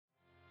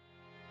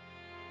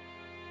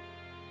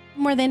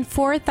More than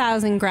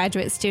 4,000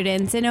 graduate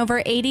students in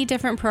over 80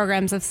 different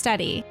programs of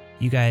study.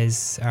 You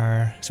guys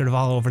are sort of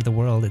all over the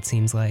world, it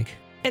seems like.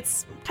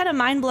 It's kind of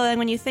mind-blowing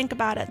when you think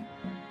about it.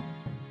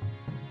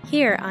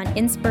 Here on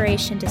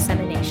Inspiration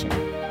Dissemination.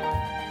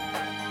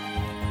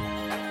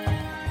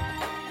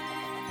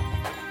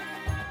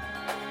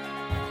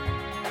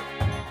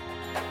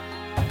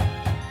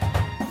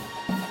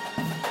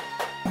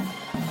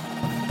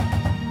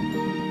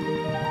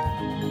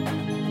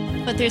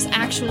 But there's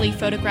actually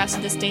photographs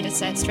of this data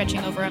set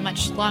stretching over a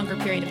much longer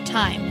period of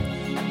time.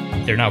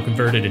 They're now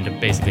converted into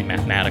basically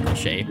mathematical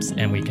shapes,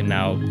 and we can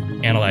now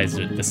analyze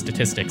the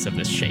statistics of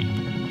this shape.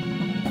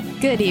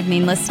 Good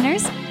evening,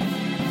 listeners.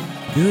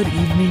 Good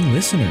evening,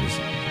 listeners.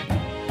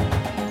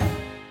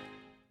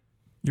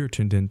 You're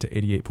tuned in to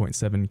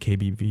 88.7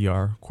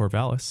 KBVR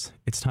Corvallis.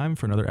 It's time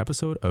for another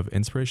episode of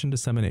Inspiration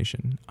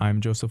Dissemination.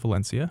 I'm Joseph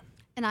Valencia.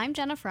 And I'm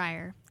Jenna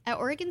Fryer. At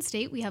Oregon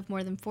State, we have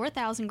more than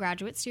 4,000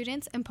 graduate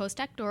students and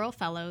postdoctoral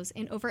fellows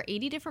in over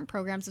 80 different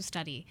programs of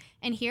study.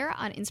 And here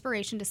on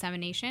Inspiration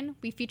Dissemination,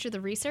 we feature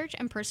the research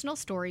and personal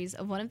stories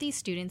of one of these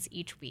students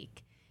each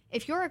week.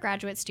 If you're a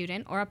graduate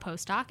student or a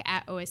postdoc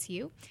at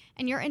OSU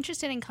and you're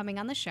interested in coming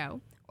on the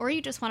show, or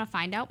you just want to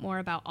find out more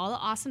about all the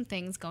awesome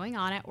things going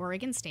on at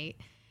Oregon State,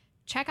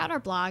 check out our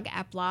blog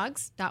at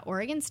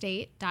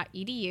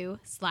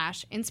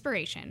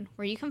blogs.oregonstate.edu/inspiration,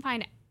 where you can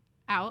find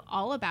out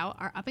all about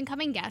our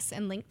up-and-coming guests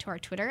and link to our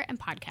Twitter and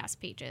podcast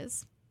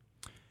pages.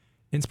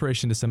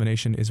 Inspiration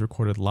Dissemination is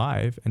recorded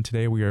live, and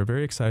today we are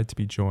very excited to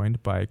be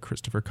joined by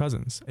Christopher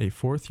Cousins, a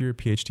fourth-year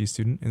PhD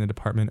student in the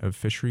Department of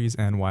Fisheries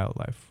and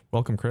Wildlife.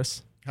 Welcome,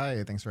 Chris.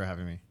 Hi, thanks for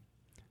having me.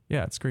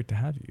 Yeah, it's great to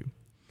have you.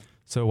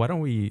 So why don't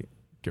we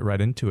get right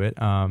into it?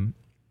 Can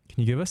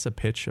you give us a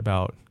pitch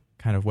about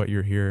kind of what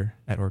you're here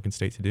at Oregon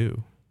State to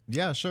do?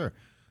 Yeah, sure.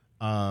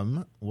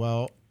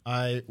 Well,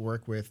 I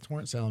work with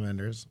torrent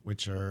salamanders,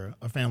 which are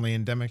a family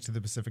endemic to the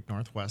Pacific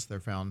Northwest.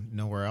 They're found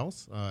nowhere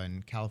else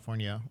in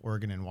California,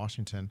 Oregon, and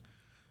Washington.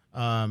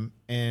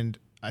 And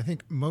I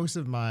think most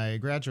of my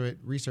graduate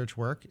research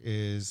work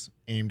is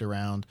aimed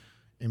around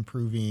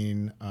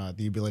improving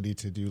the ability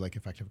to do like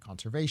effective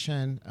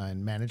conservation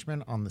and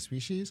management on the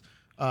species,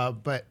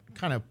 but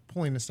kind of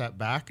pulling a step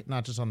back,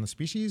 not just on the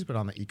species, but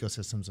on the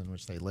ecosystems in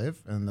which they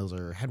live. And those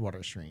are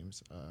headwater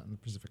streams in the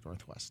Pacific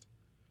Northwest.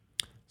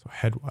 So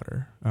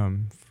headwater,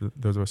 for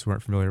those of us who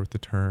aren't familiar with the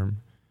term, can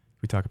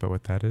we talk about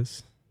what that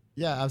is?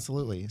 Yeah,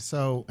 absolutely.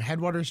 So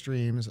headwater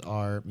streams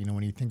are,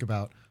 when you think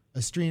about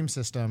a stream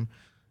system,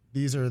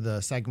 these are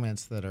the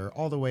segments that are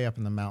all the way up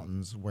in the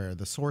mountains where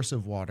the source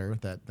of water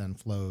that then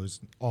flows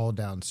all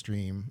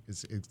downstream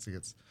is.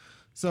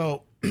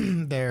 So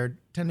they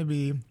tend to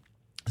be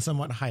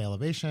somewhat high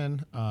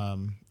elevation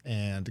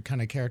and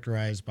kind of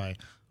characterized by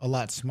a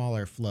lot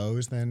smaller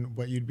flows than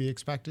what you'd be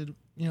expected,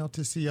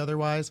 to see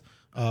otherwise.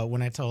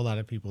 When I tell a lot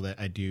of people that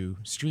I do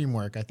stream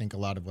work, I think a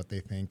lot of what they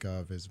think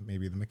of is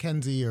maybe the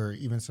Mackenzie or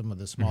even some of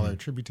the smaller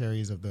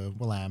tributaries of the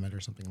Willamette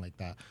or something like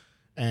that.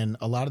 And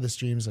a lot of the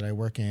streams that I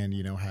work in,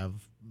 have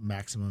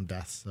maximum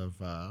depths of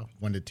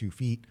 1 to 2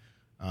 feet.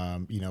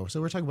 So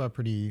we're talking about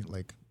pretty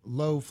like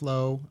low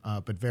flow,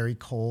 but very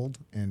cold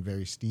and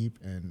very steep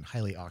and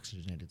highly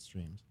oxygenated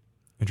streams.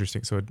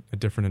 Interesting. So a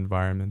different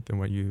environment than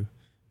what you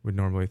would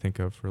normally think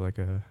of for like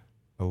a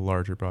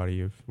larger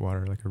body of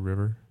water, like a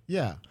river.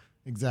 Yeah,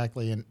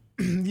 exactly. And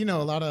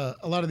a lot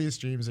of these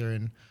streams are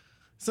in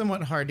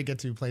somewhat hard to get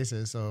to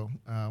places. So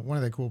one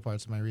of the cool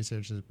parts of my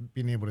research is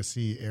being able to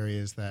see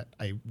areas that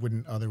I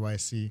wouldn't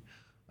otherwise see,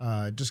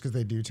 just because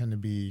they do tend to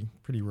be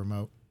pretty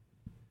remote.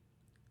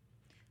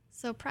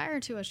 So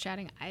prior to us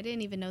chatting, I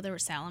didn't even know there were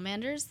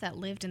salamanders that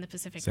lived in the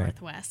Pacific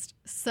Northwest.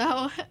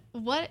 So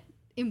what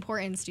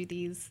importance do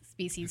these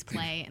species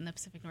play in the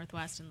Pacific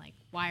Northwest, and like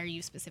why are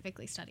you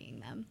specifically studying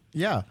them?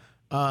 Yeah.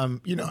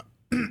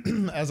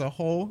 As a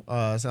whole,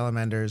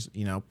 salamanders,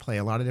 play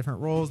a lot of different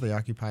roles. They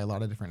occupy a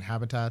lot of different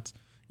habitats.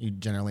 You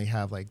generally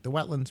have like the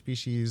wetland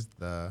species,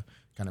 the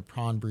kind of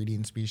prawn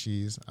breeding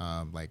species,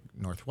 like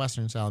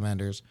northwestern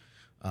salamanders,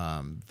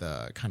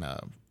 the kind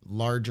of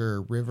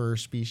larger river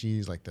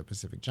species like the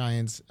Pacific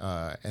giants,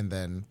 and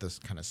then this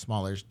kind of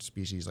smaller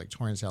species like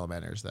torrent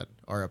salamanders that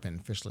are up in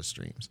fishless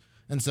streams.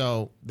 And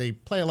so they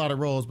play a lot of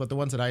roles, but the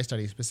ones that I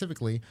study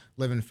specifically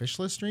live in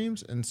fishless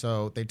streams, and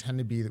so they tend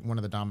to be one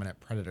of the dominant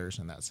predators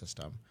in that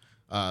system.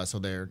 So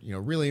they're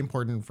really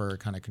important for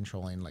kind of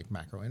controlling like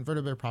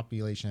macroinvertebrate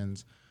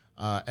populations.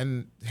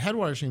 And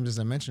headwater streams, as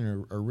I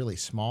mentioned, are really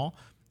small.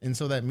 And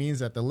so that means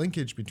that the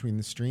linkage between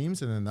the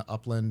streams and then the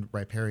upland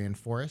riparian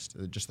forest,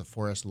 just the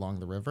forest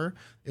along the river,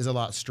 is a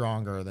lot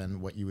stronger than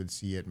what you would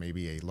see at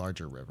maybe a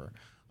larger river.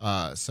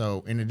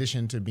 So in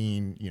addition to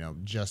being,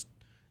 just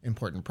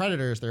important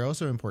predators, they're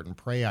also important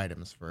prey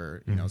items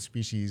for,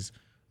 species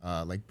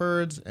like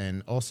birds.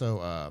 And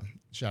also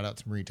shout out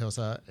to Marie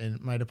Tosa in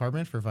my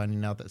department for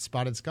finding out that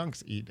spotted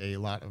skunks eat a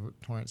lot of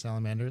torrent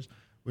salamanders,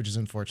 which is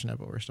unfortunate,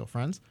 but we're still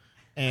friends.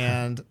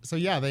 And so,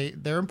 yeah,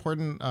 they're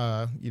important,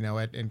 at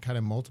in kind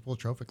of multiple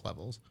trophic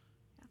levels.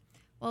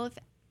 Well, if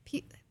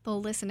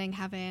people listening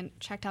haven't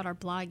checked out our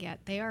blog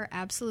yet, they are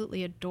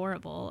absolutely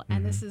adorable.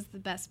 And this is the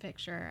best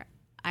picture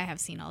I have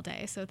seen all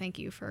day. So thank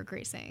you for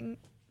gracing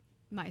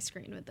my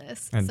screen with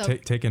this. And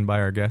taken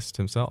by our guest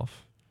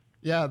himself.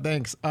 Yeah,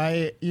 thanks.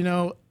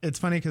 It's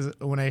funny because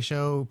when I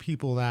show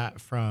people that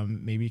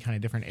from maybe kind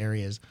of different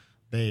areas,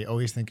 they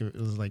always think it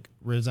was like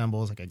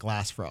resembles like a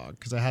glass frog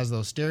because it has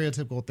those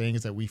stereotypical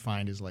things that we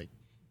find is like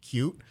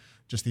cute,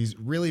 just these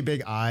really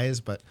big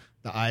eyes, but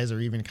the eyes are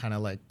even kind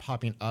of like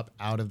popping up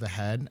out of the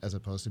head as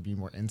opposed to being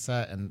more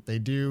inset. And they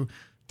do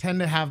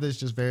tend to have this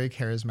just very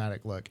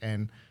charismatic look.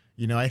 And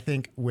I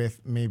think with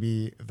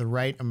maybe the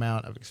right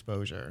amount of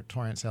exposure,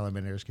 torrent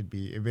salamanders could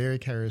be a very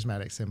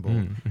charismatic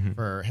symbol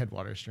for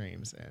headwater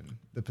streams and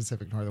the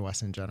Pacific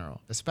Northwest in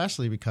general,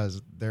 especially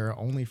because they're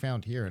only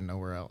found here and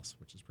nowhere else,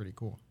 which is pretty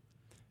cool.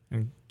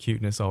 And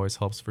cuteness always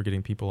helps for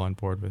getting people on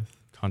board with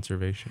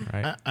conservation,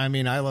 right? I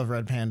mean, I love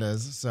red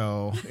pandas,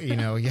 so,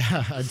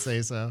 yeah, I'd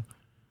say so.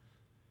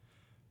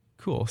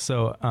 Cool.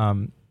 So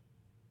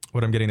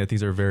what I'm getting at,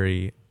 these are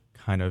very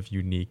kind of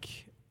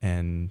unique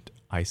and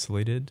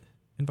isolated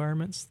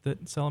environments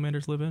that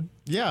salamanders live in?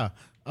 Yeah.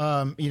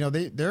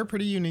 They're a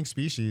pretty unique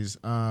species.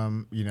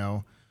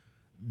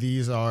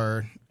 These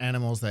are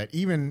animals that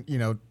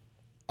even,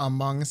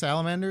 among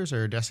salamanders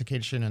are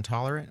desiccation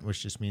intolerant,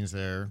 which just means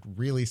they're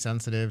really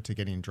sensitive to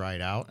getting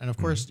dried out. And of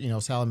course,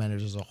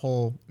 salamanders as a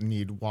whole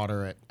need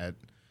water at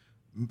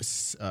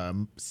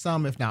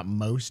some, if not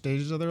most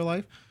stages of their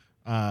life.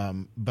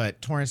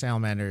 But torrent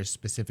salamanders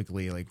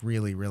specifically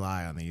really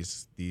rely on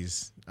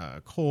these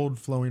cold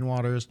flowing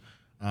waters.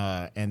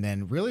 And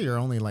then really are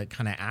only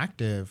kind of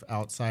active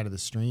outside of the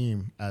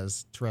stream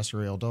as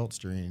terrestrial adults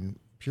during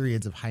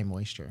periods of high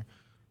moisture.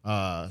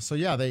 So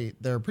yeah,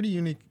 they're pretty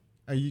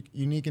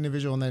unique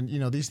individual. And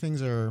then, these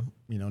things are,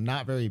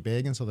 not very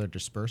big. And so their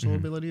dispersal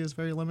ability is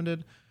very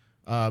limited.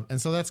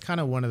 And so that's kind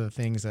of one of the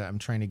things that I'm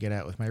trying to get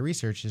at with my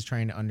research is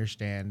trying to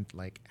understand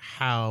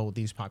how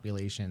these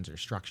populations are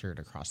structured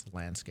across the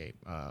landscape.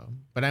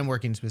 But I'm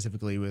working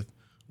specifically with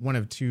one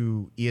of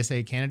two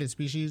ESA candidate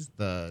species.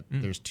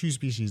 There's two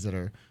species that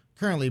are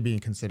currently being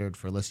considered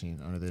for listing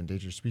under the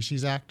Endangered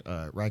Species Act,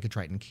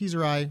 Rhycotriton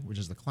kieseri, which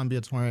is the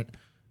Columbia torrent,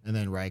 and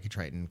then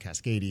Rhycotriton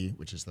cascadei,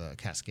 which is the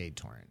Cascade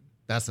torrent.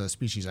 That's the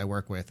species I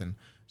work with, and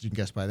as you can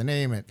guess by the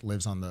name, it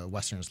lives on the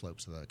western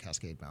slopes of the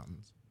Cascade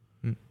Mountains.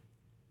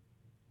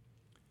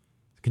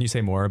 Can you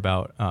say more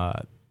about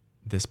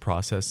this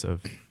process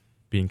of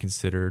being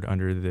considered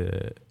under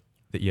the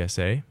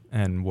ESA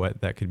and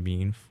what that could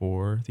mean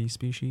for these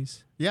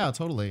species? Yeah,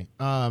 totally.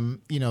 The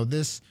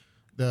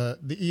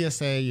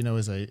ESA,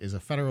 is a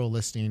federal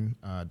listing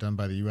done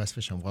by the U.S.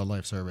 Fish and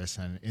Wildlife Service,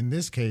 and in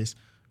this case,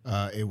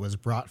 it was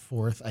brought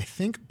forth, I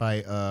think,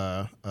 by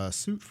a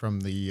suit from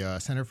the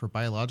Center for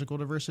Biological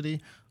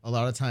Diversity. A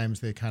lot of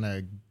times, they kind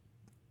of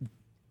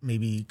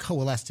maybe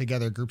coalesce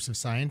together groups of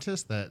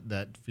scientists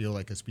that feel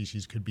like a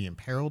species could be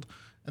imperiled.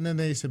 And then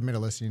they submit a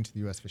listing to the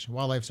U.S. Fish and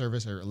Wildlife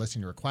Service or a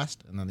listing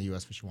request. And then the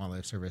U.S. Fish and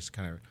Wildlife Service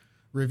kind of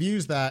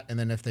reviews that. And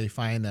then if they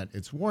find that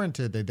it's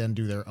warranted, they then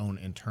do their own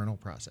internal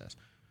process.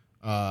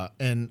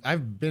 And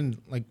I've been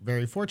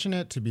very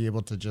fortunate to be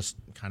able to just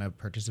kind of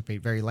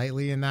participate very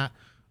lightly in that.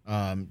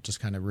 Just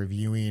kind of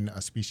reviewing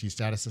a species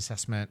status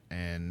assessment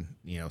and,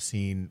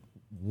 seeing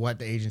what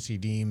the agency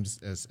deems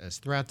as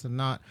threats and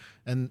not.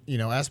 And,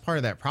 as part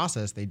of that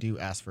process, they do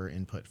ask for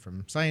input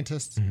from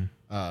scientists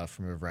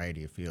from a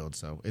variety of fields.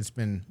 So it's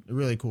been a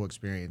really cool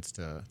experience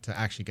to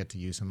actually get to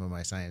use some of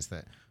my science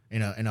that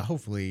in a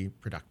hopefully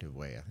productive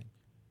way, I think.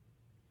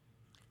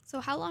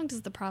 So how long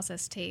does the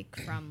process take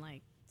from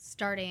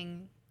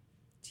starting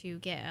to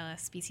get a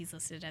species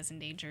listed as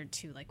endangered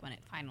to when it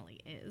finally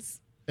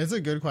is? It's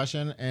a good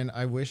question, and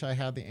I wish I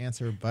had the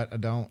answer, but I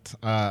don't.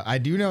 I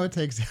do know it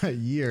takes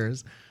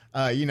years.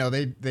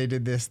 They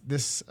did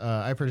this.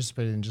 I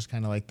participated in just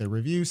kind of the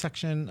review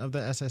section of the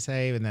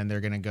SSA, and then they're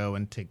going to go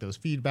and take those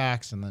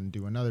feedbacks and then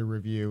do another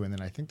review, and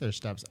then I think there's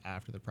steps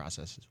after the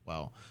process as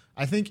well.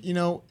 I think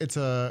it's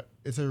a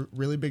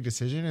really big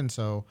decision, and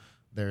so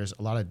there's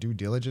a lot of due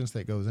diligence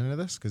that goes into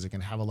this because it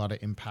can have a lot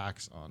of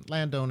impacts on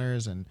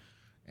landowners and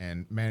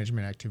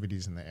management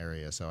activities in the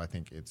area. So I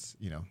think it's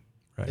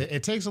right.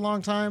 It takes a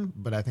long time,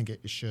 but I think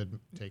it should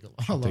take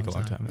a long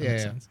time. That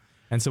makes sense.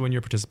 And so when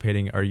you're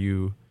participating, are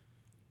you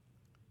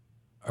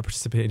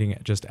participating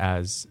just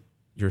as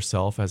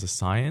yourself as a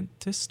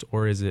scientist,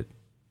 or is it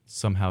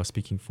somehow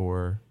speaking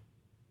for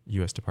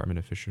U.S. Department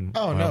of Fish and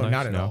Wildlife? No,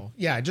 not at all.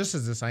 Yeah, just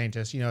as a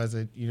scientist, as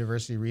a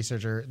university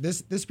researcher,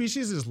 this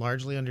species is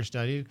largely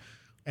understudied,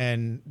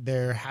 and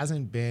there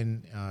hasn't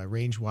been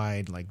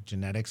range-wide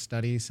genetic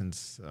study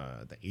since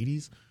the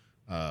 80s,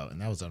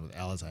 and that was done with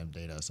Alzheimer's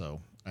data. So,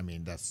 I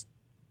mean, that's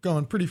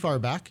going pretty far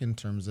back in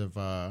terms of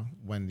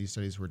when these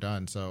studies were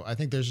done. So I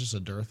think there's just a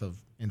dearth of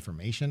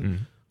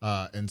information.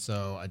 And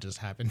so I just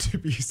happen to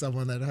be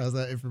someone that has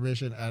that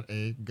information at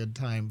a good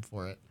time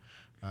for it,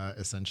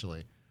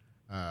 essentially.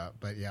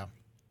 But yeah.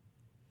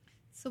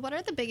 So what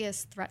are the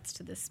biggest threats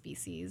to this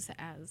species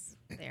as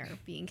they're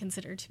being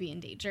considered to be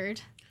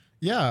endangered?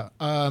 Yeah.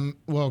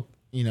 Well,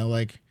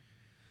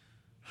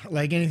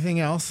 like anything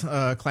else,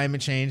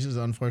 climate change is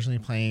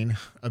unfortunately playing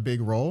a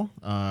big role.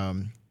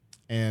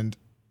 And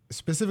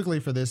specifically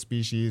for this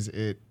species,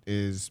 it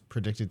is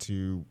predicted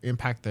to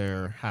impact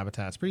their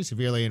habitats pretty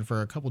severely, and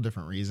for a couple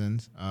different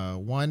reasons.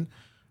 One,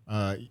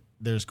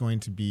 there's going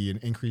to be an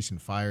increase in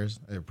fires,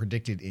 a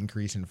predicted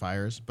increase in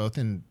fires, both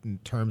in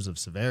terms of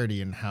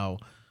severity and how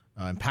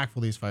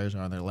impactful these fires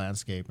are on their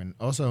landscape, and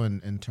also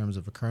in terms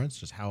of occurrence,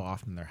 just how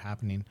often they're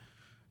happening.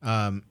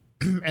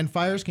 And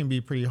fires can be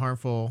pretty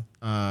harmful.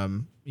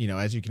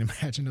 As you can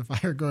imagine, a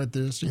fire going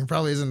through the stream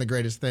probably isn't the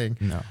greatest thing.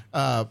 No.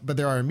 But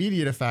there are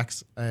immediate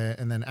effects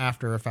and then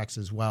after effects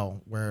as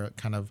well, where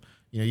kind of,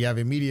 you have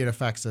immediate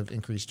effects of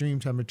increased stream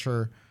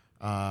temperature.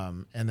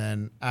 And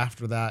then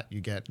after that,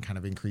 you get kind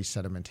of increased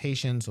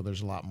sedimentation. So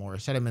there's a lot more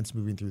sediments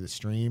moving through the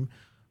stream.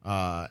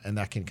 And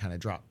that can kind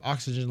of drop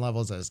oxygen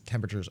levels as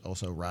temperatures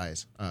also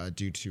rise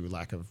due to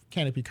lack of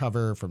canopy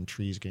cover from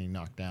trees getting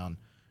knocked down.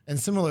 And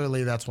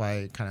similarly, that's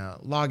why kind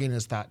of logging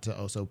is thought to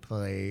also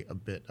play a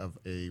bit of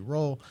a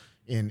role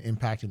in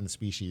impacting the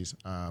species,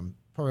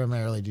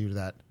 primarily due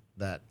to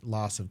that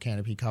loss of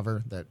canopy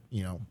cover that,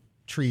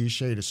 trees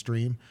shade a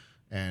stream.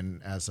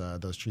 And as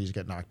those trees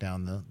get knocked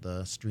down,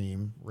 the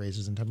stream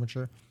raises in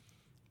temperature.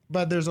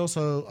 But there's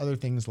also other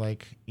things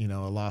like, a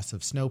loss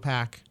of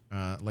snowpack.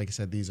 Like I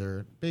said, these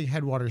are big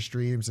headwater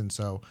streams. And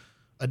so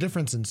a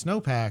difference in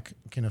snowpack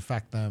can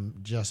affect them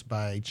just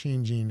by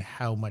changing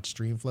how much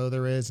stream flow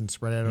there is and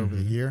spread out over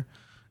the year.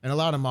 And a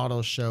lot of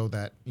models show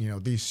that,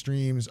 these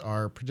streams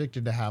are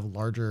predicted to have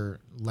larger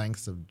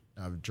lengths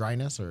of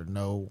dryness or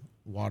no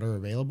water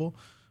available,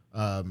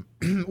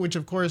 which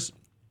of course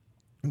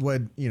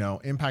would,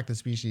 impact the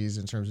species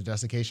in terms of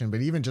desiccation.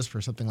 But even just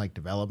for something like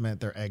development,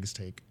 their eggs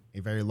take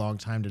a very long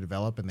time to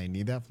develop and they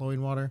need that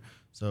flowing water.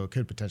 So it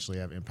could potentially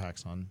have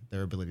impacts on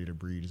their ability to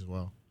breed as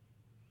well.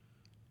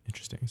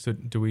 Interesting. So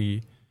do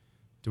we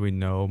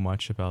know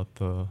much about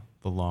the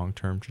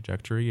long-term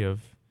trajectory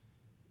of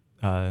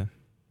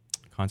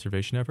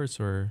conservation efforts,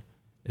 or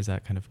is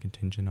that kind of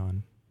contingent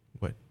on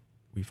what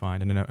we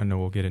find? And I know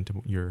we'll get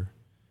into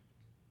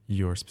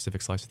your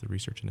specific slice of the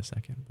research in a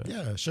second. But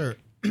yeah, sure.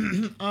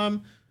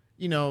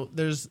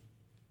 There's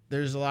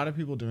a lot of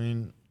people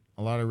doing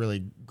a lot of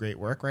really great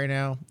work right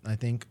now. I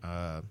think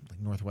like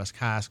Northwest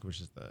CASC, which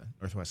is the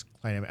Northwest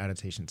Climate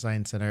Adaptation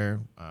Science Center,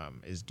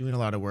 is doing a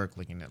lot of work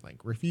looking at like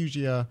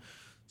refugia.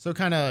 So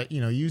kind of,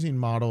 using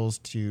models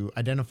to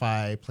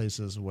identify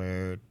places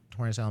where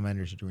torrent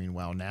salamanders are doing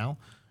well now,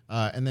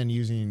 and then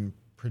using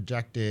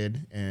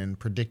projected and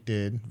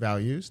predicted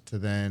values to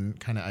then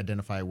kind of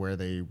identify where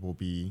they will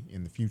be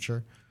in the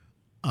future.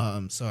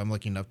 So I'm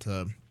looking up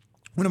to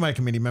one of my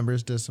committee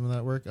members does some of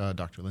that work,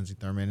 Dr. Lindsay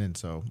Thurman, and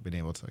so been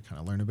able to kind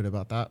of learn a bit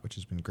about that, which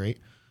has been great.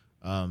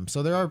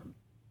 So there are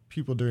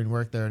people doing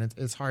work there, and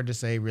it's hard to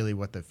say really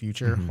what the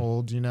future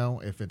holds.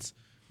 If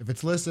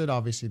it's listed,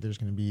 obviously there's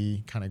going to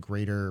be kind of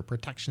greater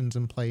protections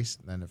in place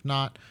than if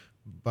not.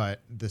 But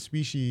the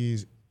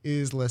species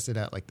is listed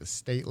at like the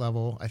state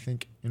level, I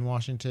think, in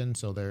Washington.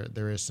 So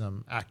there is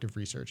some active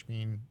research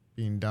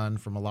being done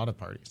from a lot of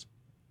parties.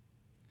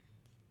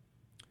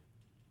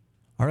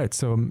 All right,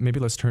 so maybe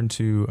let's turn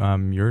to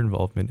your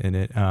involvement in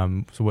it.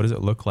 So what does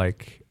it look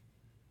like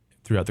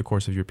throughout the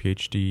course of your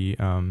PhD?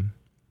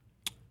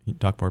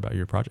 Talk more about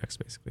your projects,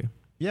 basically.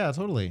 Yeah,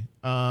 totally.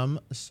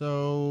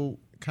 So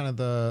kind of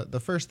the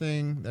first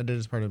thing I did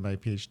as part of my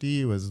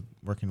PhD was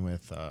working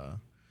with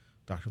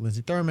Dr.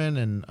 Lindsay Thurman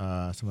and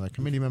some of the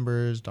committee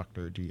members,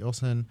 Dr. G.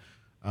 Olson,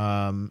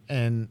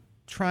 and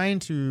trying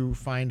to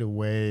find a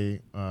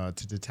way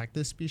to detect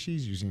this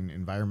species using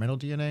environmental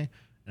DNA.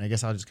 And I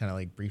guess I'll just kind of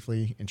like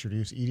briefly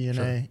introduce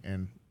eDNA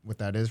and what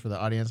that is for the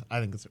audience.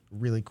 I think it's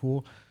really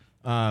cool.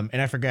 And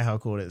I forget how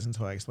cool it is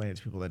until I explain it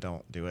to people that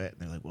don't do it.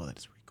 And they're like, well,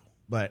 that's pretty cool.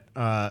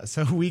 But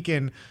so we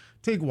can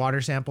take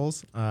water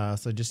samples,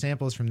 so just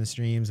samples from the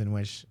streams in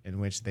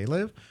which they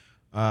live,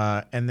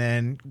 and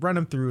then run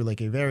them through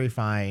like a very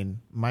fine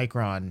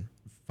micron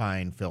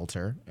fine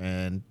filter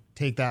and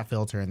take that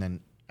filter and then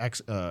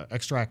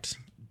extract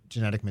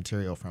genetic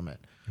material from it.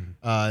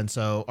 And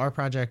so our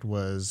project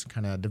was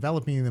kind of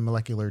developing the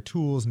molecular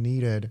tools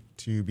needed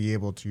to be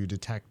able to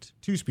detect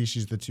two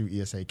species, the two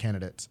ESA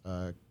candidates,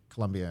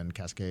 Columbia and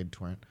Cascade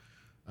torrent,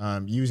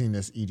 using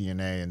this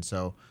eDNA. And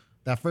so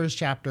that first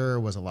chapter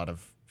was a lot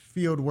of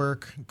field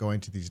work, going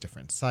to these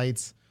different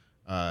sites,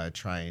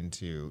 trying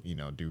to,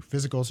 do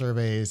physical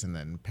surveys and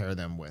then pair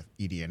them with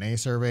eDNA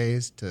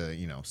surveys to,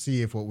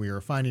 see if what we were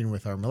finding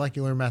with our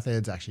molecular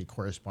methods actually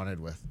corresponded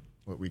with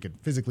what we could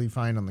physically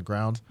find on the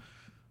ground.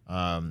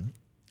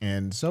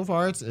 And so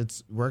far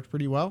it's worked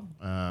pretty well.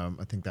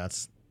 I think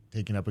that's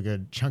taking up a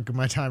good chunk of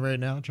my time right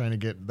now, trying to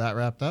get that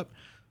wrapped up.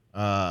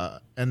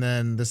 And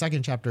then the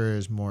second chapter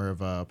is more of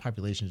a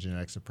population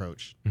genetics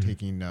approach,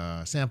 taking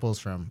samples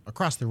from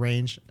across the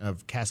range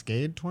of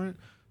Cascade torrent.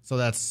 So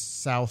that's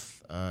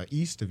south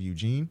east of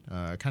Eugene,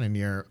 kind of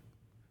near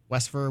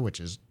Westford, which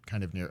is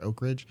kind of near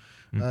Oak Ridge,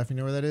 if you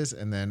know where that is,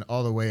 and then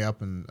all the way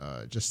up and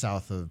just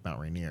south of Mount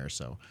Rainier,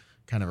 so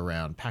kind of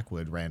around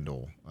Packwood,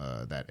 Randall,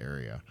 that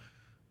area.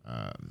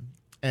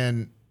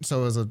 And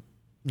so it was a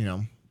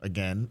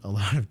again, a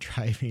lot of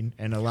driving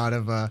and a lot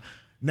of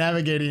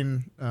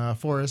navigating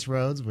forest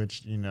roads,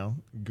 which,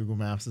 Google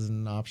Maps is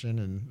an option,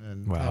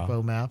 and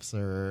Topo Maps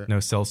are no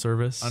cell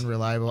service,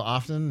 unreliable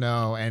often.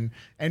 No, and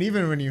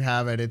even when you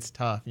have it, it's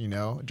tough.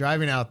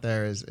 Driving out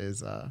there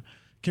is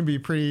can be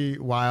pretty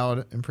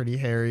wild and pretty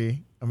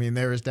hairy. I mean,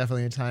 there was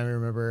definitely a time I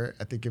remember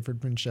at the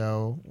Gifford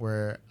Pinchot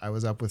where I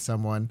was up with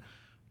someone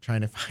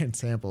trying to find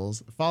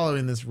samples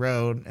following this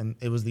road, and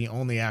it was the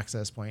only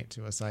access point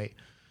to a site.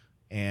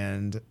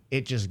 And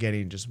it just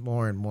getting just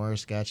more and more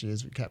sketchy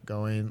as we kept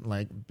going,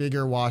 like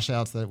bigger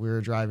washouts that we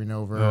were driving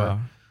over,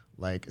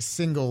 like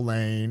single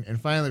lane.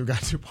 And finally we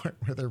got to a point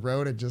where the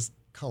road had just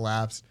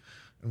collapsed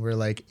and we're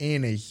like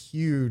in a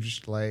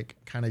huge, like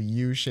kind of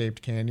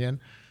U-shaped canyon.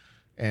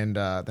 And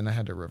then I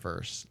had to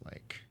reverse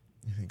like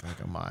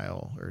a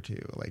mile or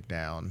two, like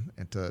down,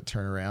 and to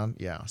turn around.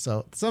 Yeah.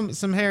 So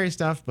some hairy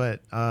stuff,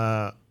 but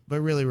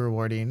really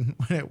rewarding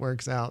when it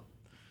works out.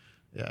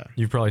 Yeah.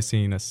 You've probably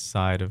seen a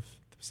side of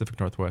Pacific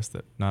Northwest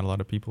that not a lot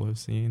of people have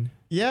seen.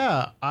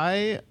 Yeah,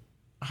 I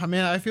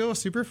feel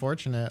super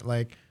fortunate.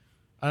 Like,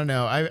 I don't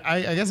know.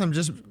 I guess I'm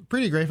just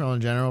pretty grateful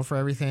in general for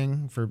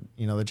everything, for,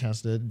 the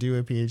chance to do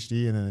a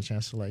PhD and then the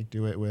chance to like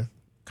do it with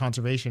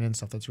conservation and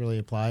stuff that's really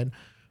applied.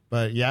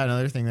 But yeah,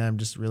 another thing that I'm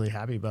just really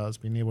happy about is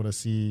being able to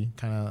see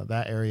kind of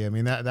that area. I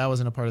mean, that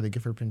wasn't a part of the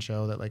Gifford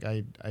Pinchot that like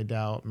I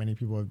doubt many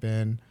people have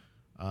been.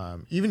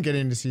 Even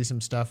getting to see some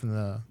stuff in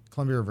the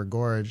Columbia River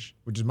Gorge,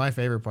 which is my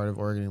favorite part of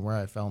Oregon and where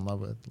I fell in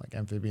love with like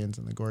amphibians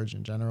and the gorge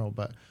in general.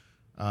 But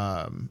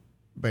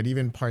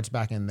even parts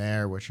back in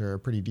there, which are a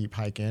pretty deep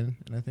hike in,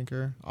 and I think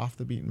are off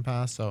the beaten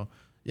path. So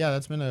yeah,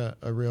 that's been a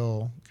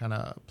real kind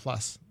of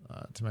plus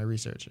to my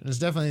research. And it's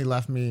definitely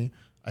left me,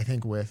 I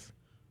think, with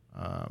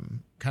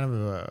kind of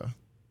a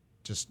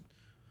just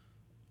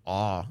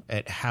awe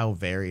at how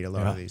varied a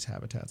lot of these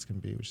habitats can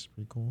be, which is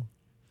pretty cool.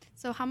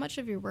 So how much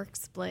of your work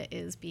split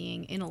is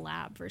being in a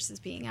lab versus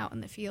being out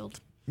in the field?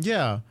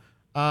 Yeah.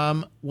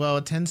 Well,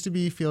 it tends to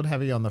be field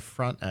heavy on the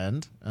front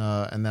end.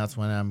 And that's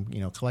when I'm,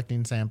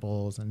 collecting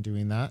samples and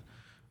doing that.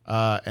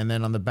 And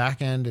then on the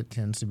back end, it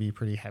tends to be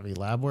pretty heavy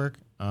lab work.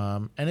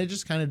 And it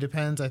just kind of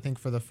depends. I think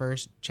for the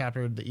first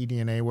chapter, the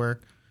eDNA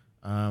work,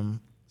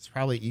 it's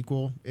probably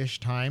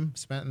equal-ish time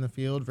spent in the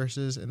field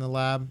versus in the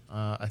lab.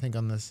 I think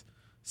on this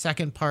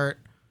second part,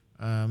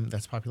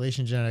 that's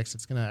population genetics,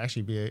 it's going to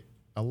actually be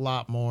a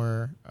lot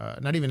more,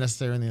 not even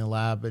necessarily in the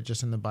lab, but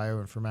just in the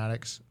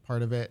bioinformatics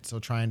part of it. So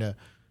trying to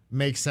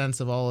make sense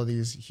of all of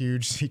these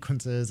huge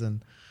sequences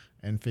and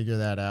figure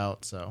that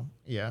out. So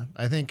yeah,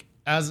 I think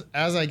as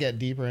I get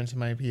deeper into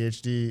my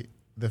PhD,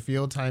 the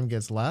field time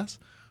gets less,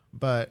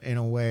 but in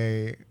a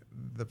way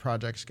the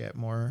projects get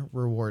more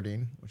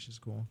rewarding, which is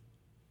cool.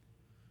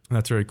 And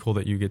that's very cool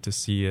that you get to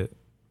see it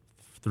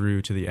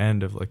through to the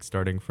end of like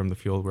starting from the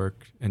field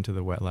work into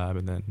the wet lab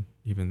and then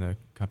even the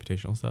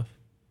computational stuff.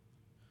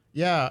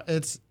 Yeah,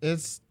 it's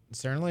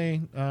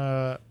certainly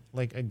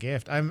like a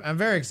gift. I'm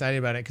very excited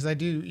about it because I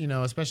do,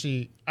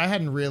 especially I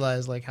hadn't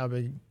realized like how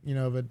big,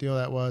 of a deal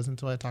that was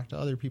until I talked to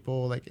other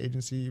people like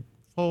agency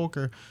folk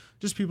or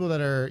just people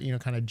that are,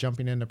 kind of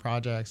jumping into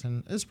projects.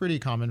 And it's pretty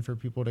common for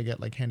people to get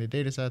like handed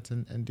data sets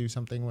and do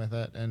something with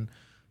it. And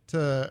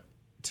to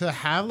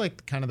have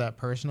like kind of that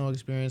personal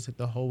experience like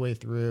the whole way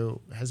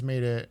through has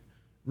made it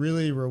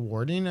really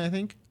rewarding, I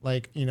think.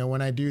 Like,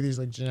 when I do these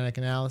like genetic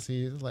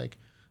analyses, like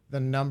the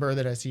number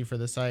that I see for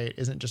the site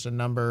isn't just a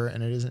number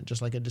and it isn't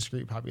just like a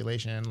discrete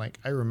population. Like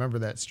I remember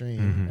that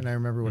stream and I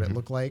remember what it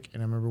looked like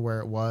and I remember where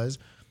it was.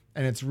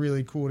 And it's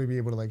really cool to be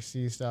able to like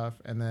see stuff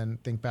and then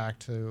think back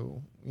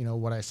to,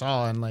 what I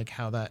saw and like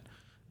how that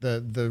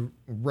the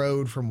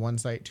road from one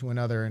site to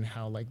another and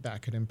how like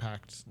that could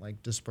impact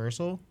like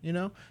dispersal,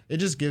 it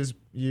just gives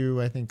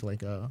you, I think,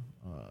 like a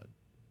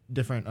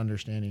different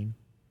understanding.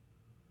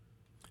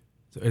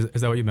 So is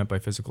that what you meant by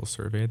physical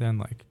survey then?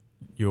 Like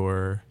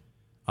your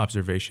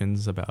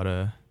observations about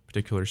a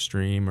particular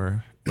stream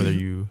or whether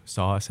you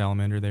saw a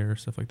salamander there or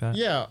stuff like that?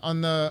 Yeah,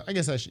 I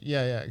guess I should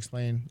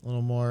explain a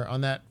little more.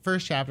 On that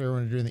first chapter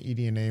when we were doing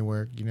the eDNA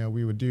work,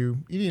 we would do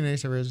eDNA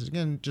surveys,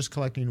 again, just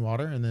collecting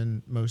water, and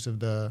then most of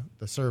the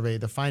survey,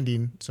 the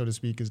finding, so to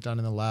speak, is done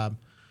in the lab.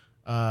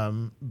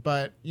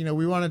 But,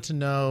 we wanted to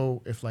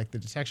know if like the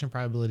detection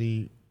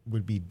probability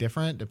would be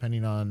different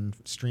depending on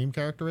stream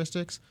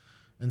characteristics.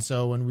 And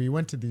so when we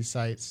went to these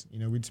sites,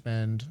 we'd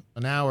spend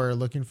an hour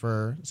looking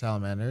for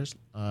salamanders,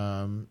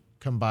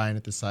 combined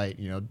at the site,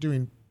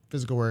 doing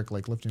physical work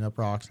like lifting up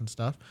rocks and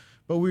stuff.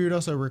 But we would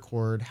also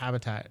record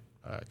habitat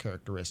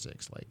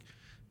characteristics, like,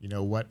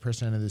 what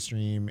percent of the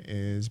stream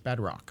is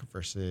bedrock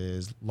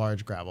versus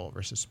large gravel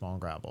versus small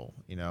gravel,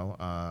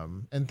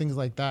 and things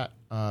like that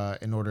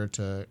in order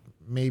to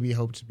maybe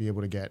hope to be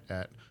able to get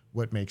at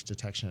what makes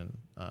detection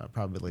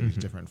probabilities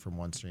different from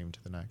one stream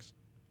to the next.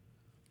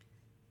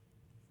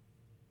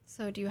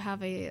 So do you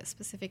have a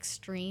specific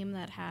stream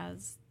that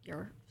has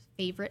your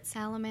favorite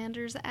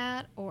salamanders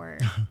at, or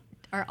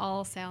are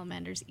all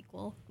salamanders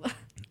equal?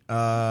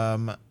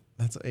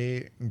 That's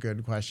a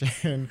good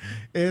question.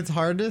 It's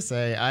hard to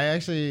say.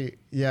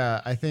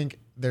 I think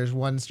there's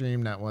one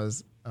stream that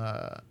was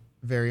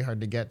very hard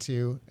to get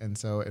to, and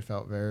so it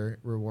felt very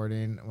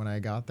rewarding when I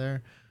got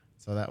there.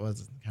 So that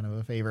was kind of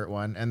a favorite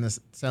one. And the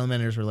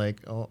salamanders were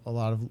like a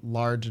lot of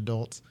large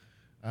adults.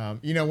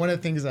 One of the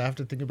things I have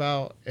to think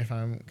about if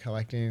I'm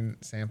collecting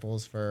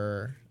samples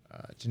for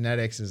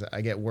genetics is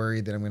I get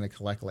worried that I'm going to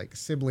collect like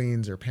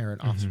siblings or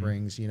parent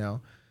offsprings, and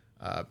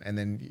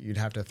then you'd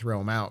have to throw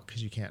them out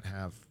because you can't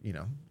have,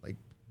 like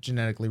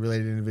genetically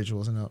related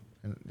individuals and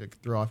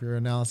throw off your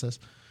analysis.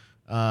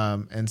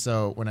 And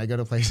so when I go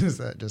to places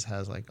that just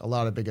has like a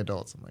lot of big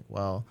adults, I'm like,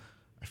 well,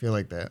 I feel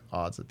like the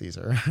odds that these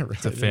are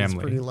related a family.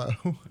 is pretty low.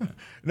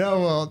 No,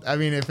 well, I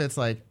mean, if it's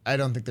like, I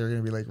don't think they're going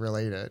to be like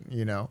related,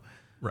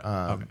 Right.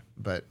 Okay.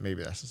 But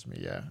maybe that's just me.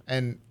 Yeah.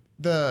 And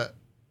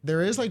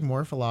there is like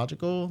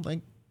morphological like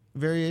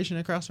variation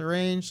across the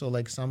range. So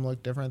like some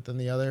look different than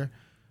the other.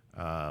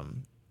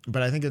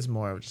 But I think it's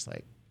more of just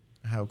like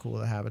how cool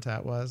the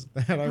habitat was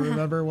that I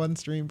remember one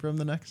stream from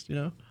the next,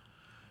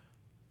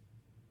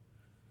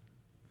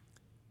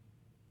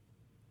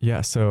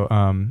 Yeah. So,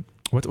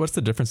 what's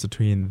the difference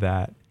between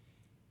that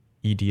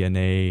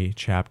eDNA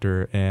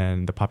chapter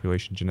and the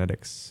population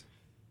genetics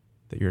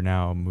that you're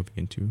now moving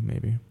into,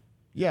 maybe?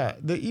 Yeah,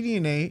 the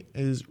eDNA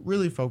is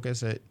really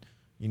focused at,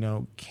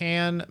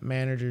 can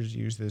managers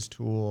use this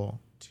tool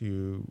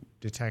to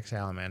detect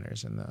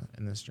salamanders in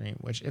the stream?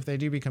 Which, if they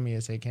do become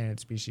ESA candidate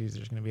species,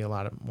 there's going to be a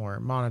lot of more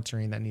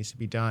monitoring that needs to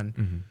be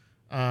done.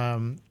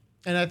 And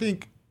I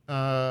think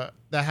that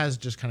has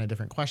just kind of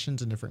different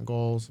questions and different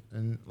goals.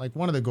 And like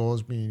one of the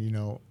goals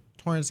being,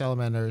 torrent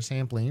salamander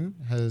sampling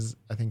has,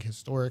 I think,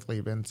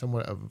 historically been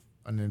somewhat of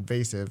an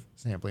invasive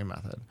sampling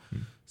method.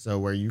 So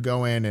where you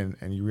go in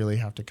and you really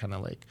have to kind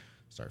of like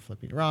start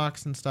flipping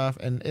rocks and stuff.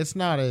 And it's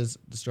not as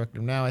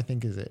destructive now, I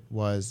think, as it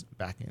was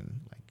back in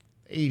like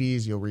the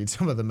 80s. You'll read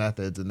some of the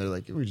methods and they're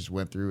like, we just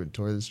went through and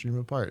tore the stream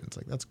apart. And it's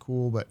like, that's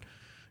cool. But,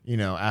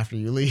 after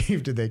you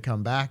leave, did they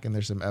come back? And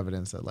there's some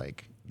evidence that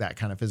like that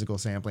kind of physical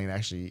sampling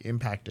actually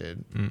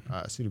impacted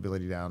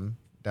suitability down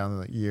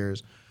the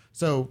years.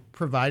 So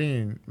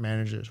providing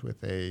managers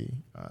with a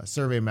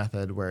survey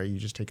method where you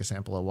just take a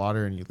sample of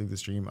water and you leave the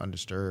stream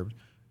undisturbed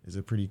is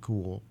a pretty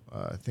cool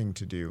thing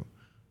to do.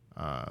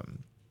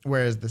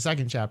 Whereas the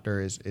second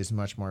chapter is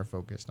much more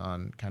focused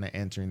on kind of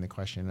answering the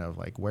question of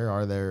like, where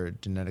are there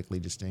genetically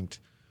distinct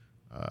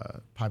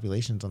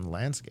populations on the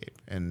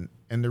landscape? And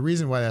the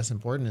reason why that's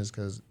important is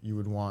because you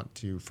would want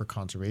to, for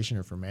conservation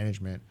or for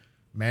management,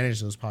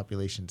 manage those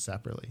populations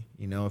separately.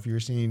 If you're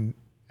seeing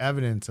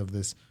evidence of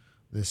this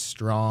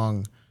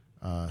strong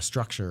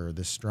structure,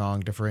 this strong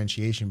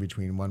differentiation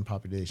between one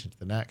population to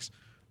the next,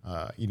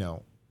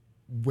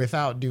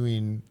 without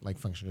doing like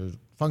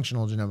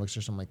functional genomics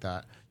or something like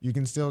that, you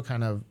can still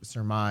kind of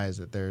surmise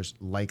that there's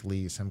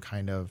likely some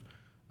kind of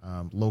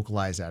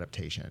localized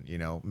adaptation.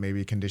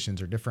 Maybe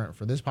conditions are different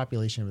for this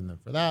population than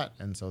for that,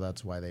 and so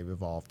that's why they've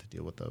evolved to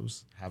deal with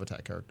those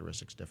habitat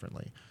characteristics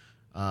differently.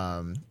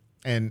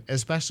 And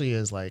especially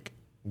as like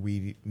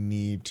we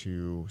need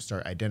to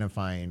start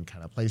identifying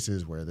kind of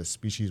places where the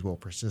species will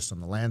persist on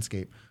the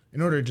landscape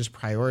in order to just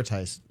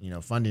prioritize,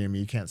 funding. I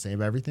mean, you can't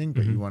save everything,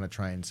 but you want to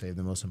try and save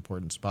the most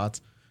important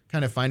spots.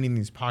 Kind of finding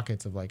these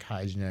pockets of like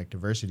high genetic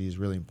diversity is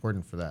really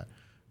important for that,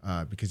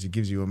 because it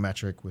gives you a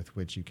metric with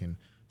which you can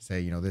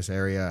say, this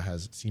area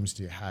seems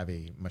to have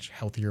a much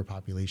healthier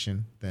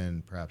population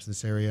than perhaps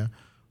this area,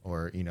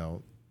 or,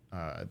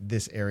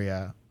 this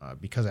area,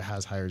 because it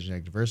has higher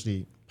genetic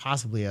diversity,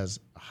 possibly has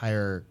a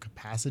higher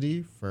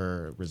capacity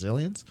for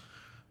resilience.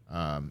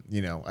 I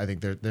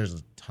think there's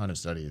a ton of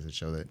studies that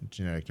show that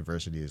genetic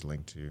diversity is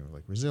linked to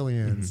like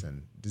resilience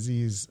and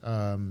disease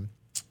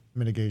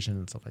mitigation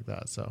and stuff like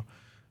that. So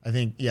I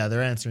think,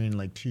 they're answering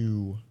like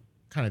two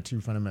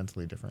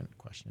fundamentally different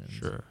questions.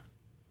 Sure.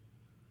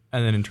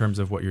 And then in terms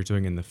of what you're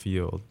doing in the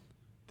field,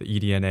 the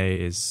eDNA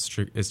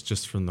is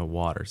just from the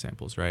water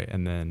samples, right?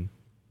 And then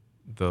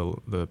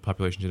the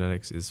population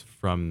genetics is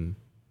from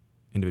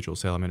individual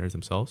salamanders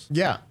themselves?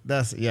 Yeah,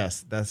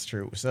 that's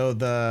true. So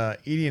the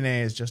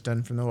eDNA is just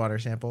done from the water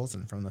samples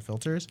and from the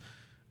filters.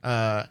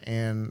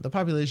 And the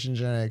population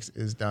genetics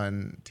is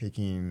done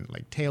taking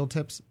like tail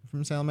tips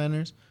from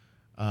salamanders.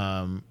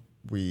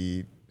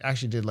 We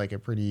actually did like a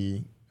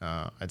pretty,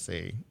 I'd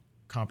say,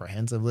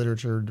 comprehensive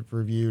literature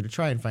review to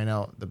try and find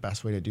out the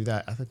best way to do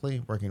that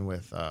ethically, working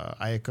with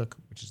IACUC,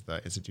 which is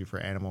the Institute for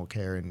Animal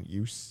Care and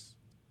Use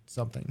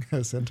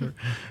center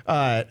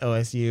at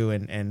OSU,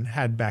 and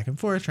had back and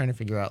forth trying to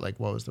figure out like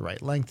what was the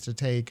right length to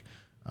take,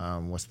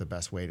 what's the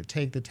best way to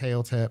take the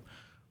tail tip,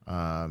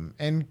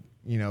 and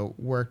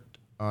worked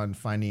on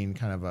finding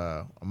kind of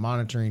a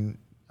monitoring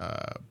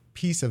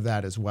piece of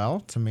that as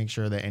well to make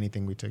sure that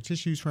anything we took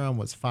tissues from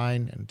was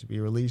fine and to be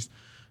released.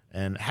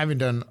 And having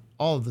done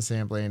all of the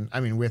sampling, I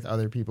mean, with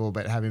other people,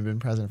 but having been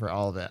present for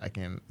all of it, I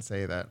can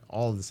say that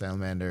all of the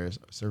salamanders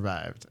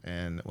survived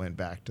and went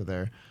back to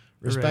their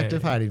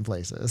respective hiding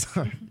places.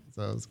 So it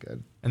was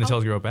good. And the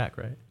tails grow back,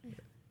 right?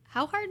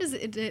 How hard is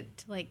it to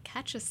like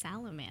catch a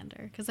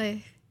salamander? Because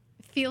I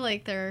feel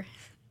like they're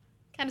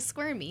Kind of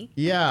squirmy.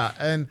 Yeah,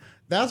 and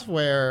that's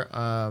where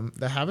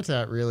the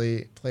habitat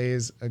really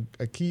plays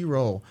a key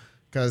role.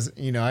 Because,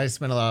 I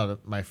spend a lot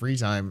of my free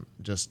time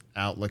just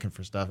out looking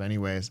for stuff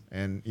anyways.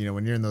 And,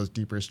 when you're in those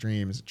deeper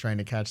streams, trying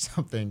to catch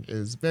something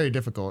is very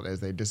difficult as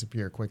they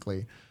disappear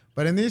quickly.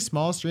 But in these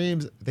small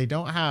streams, they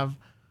don't have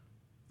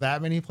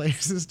that many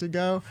places to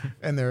go,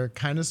 and they're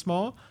kind of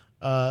small.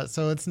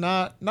 So it's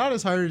not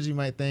as hard as you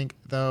might think,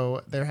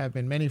 though there have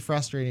been many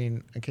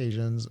frustrating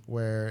occasions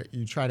where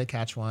you try to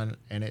catch one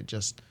and it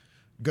just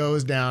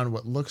goes down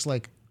what looks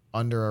like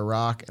under a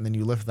rock, and then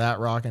you lift that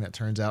rock and it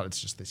turns out it's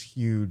just this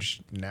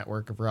huge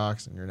network of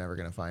rocks and you're never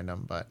going to find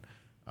them. But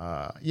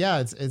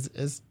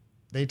it's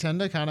they tend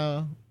to kind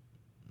of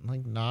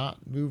like not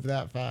move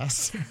that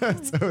fast.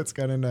 So it's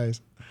kind of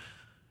nice.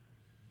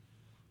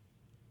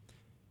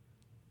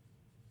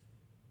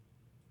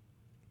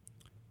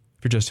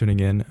 If you're just tuning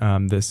in,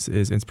 this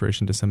is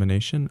Inspiration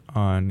Dissemination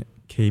on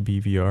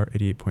KBVR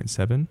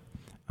 88.7,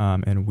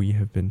 and we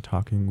have been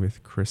talking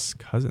with Chris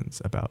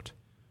Cousins about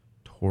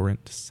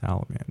torrent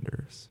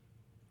salamanders.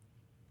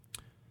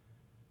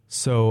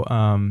 So,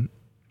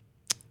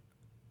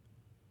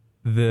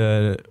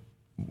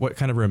 what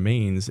kind of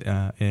remains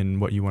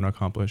in what you want to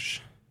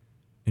accomplish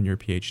in your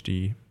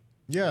PhD?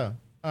 Yeah.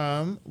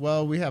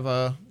 Well, we have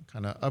a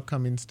kind of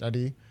upcoming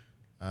study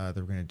that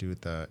we're going to do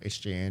at the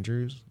H.J.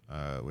 Andrews,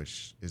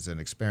 which is an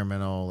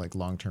experimental, like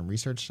long-term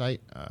research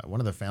site. One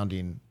of the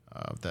founding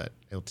of that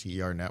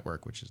LTER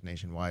network, which is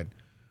nationwide.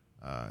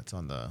 It's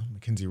on the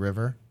McKenzie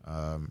River,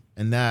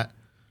 and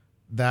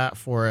that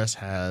forest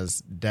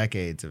has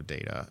decades of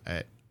data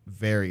at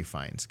very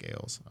fine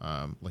scales,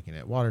 looking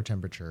at water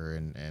temperature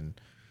and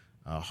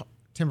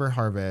timber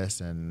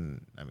harvest.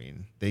 And I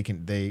mean,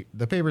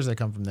 the papers that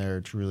come from there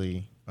are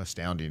truly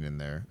astounding in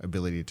their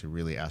ability to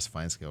really ask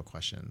fine scale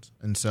questions.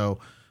 And so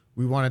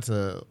we wanted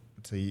to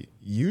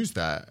use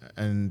that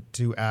and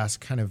to ask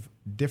kind of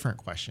different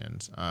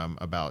questions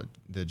about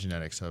the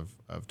genetics of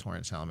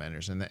torrent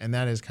salamanders. And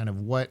that is kind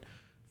of what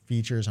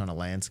features on a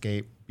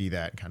landscape, be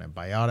that kind of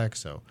biotic.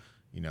 So,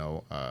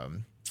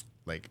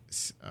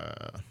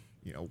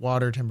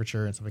 water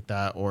temperature and stuff like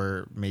that,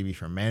 or maybe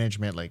for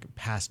management, like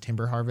past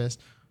timber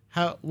harvest.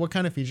 What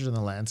kind of features in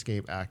the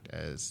landscape act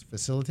as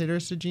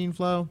facilitators to gene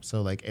flow?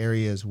 So like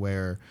areas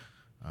where,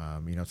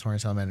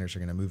 torrent salamanders are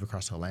going to move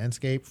across the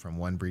landscape from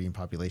one breeding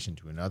population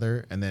to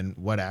another, and then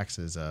what acts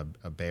as a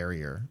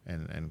barrier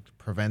and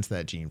prevents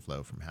that gene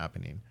flow from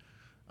happening.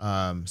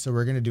 So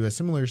we're going to do a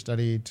similar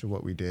study to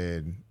what we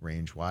did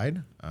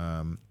range-wide,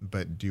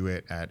 but do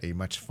it at a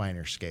much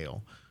finer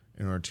scale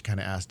in order to kind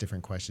of ask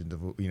different questions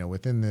of,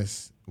 within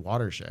this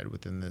watershed,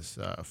 within this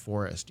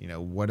forest,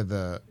 what are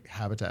the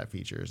habitat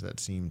features that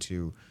seem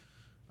to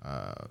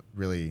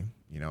really,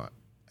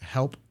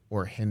 help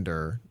or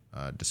hinder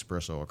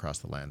dispersal across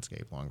the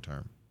landscape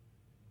long-term.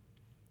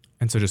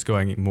 And so just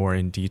going more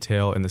in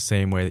detail in the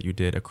same way that you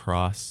did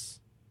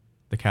across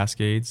the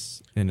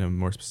Cascades in a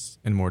more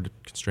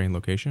constrained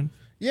location?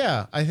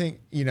 Yeah, I think,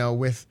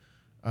 with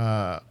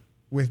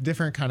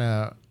different kind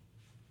of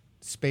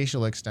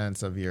spatial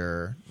extents of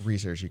your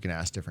research, you can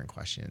ask different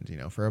questions.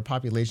 For a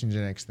population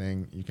genetics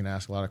thing, you can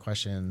ask a lot of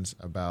questions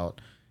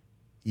about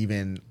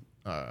even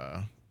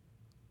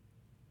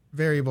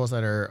variables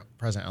that are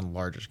present on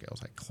larger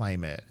scales, like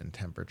climate and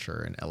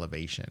temperature and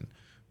elevation.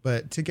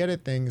 But to get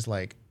at things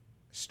like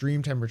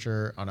stream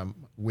temperature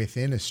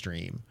within a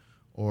stream,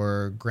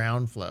 or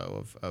ground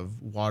flow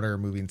of water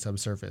moving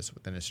subsurface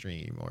within a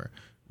stream, or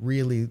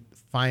really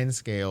fine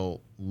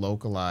scale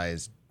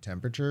localized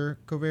temperature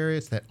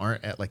covariates that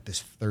aren't at like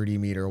this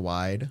 30-meter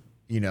wide,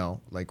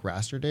 like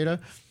raster data,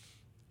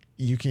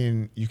 you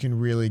can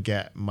really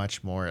get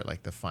much more at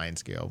like the fine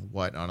scale of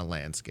what on a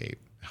landscape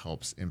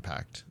helps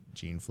impact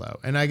gene flow.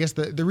 And I guess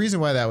the reason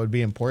why that would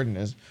be important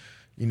is,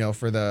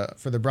 for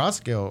the broad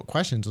scale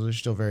questions, those are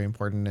still very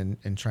important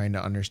in trying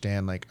to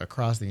understand, like,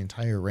 across the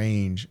entire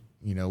range,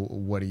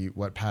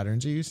 what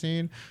patterns are you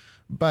seeing?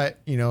 But,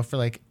 for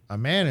like a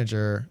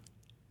manager,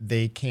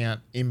 they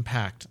can't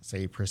impact,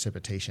 say,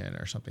 precipitation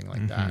or something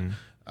like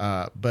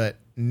that. But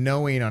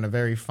knowing on a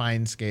very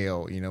fine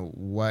scale,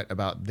 what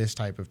about this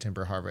type of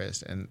timber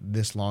harvest and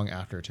this long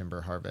after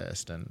timber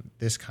harvest and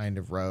this kind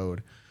of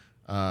road,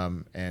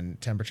 and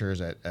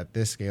temperatures at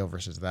this scale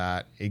versus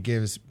that, it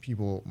gives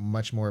people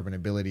much more of an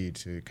ability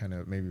to kind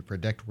of maybe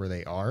predict where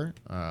they are,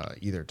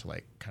 either to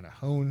like kind of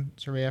hone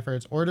survey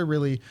efforts or to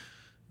really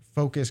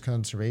focus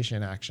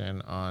conservation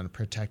action on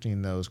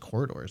protecting those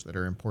corridors that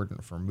are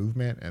important for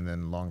movement and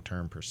then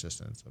long-term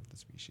persistence of the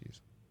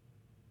species.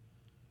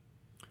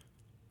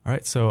 All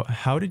right. So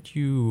how did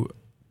you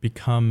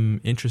become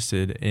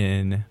interested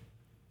in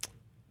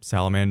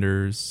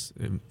salamanders,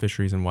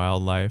 fisheries, and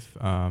wildlife?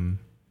 I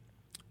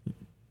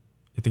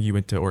think you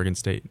went to Oregon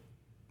State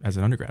as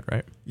an undergrad,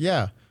 right?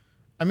 Yeah.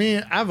 I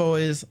mean, I've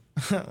always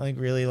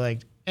really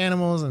liked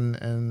animals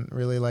and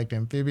really liked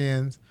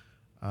amphibians,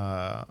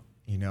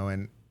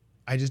 and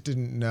I just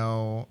didn't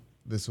know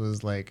this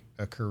was like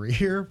a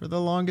career for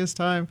the longest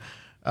time.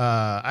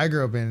 I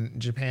grew up in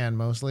Japan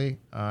mostly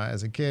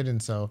as a kid,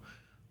 and so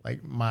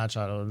like my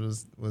childhood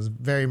was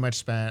very much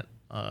spent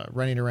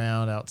running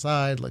around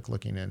outside, like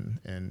looking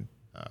in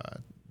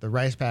the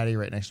rice paddy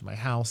right next to my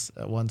house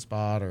at one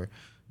spot, or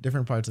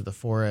different parts of the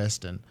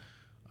forest. And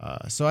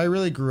so I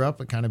really grew up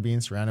with kind of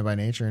being surrounded by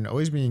nature and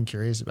always being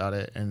curious about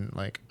it. And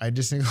like I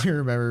distinctly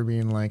remember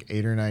being like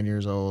 8 or 9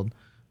 years old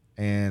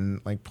and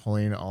like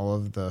pulling all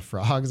of the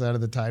frogs out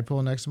of the tide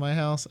pool next to my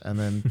house, and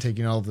then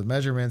taking all of the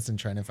measurements and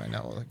trying to find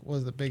out like what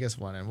was the biggest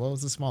one and what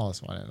was the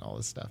smallest one and all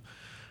this stuff.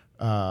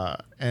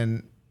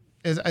 And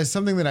it's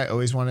something that I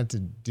always wanted to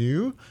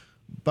do,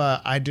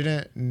 but I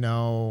didn't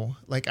know,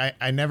 like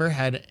I never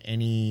had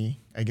any,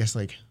 I guess,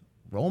 like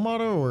role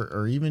model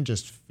or even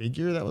just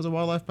figure that was a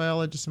wildlife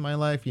biologist in my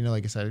life. You know,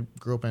 like I said, I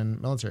grew up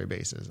in military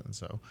bases, and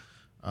so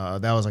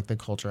that was like the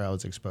culture I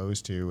was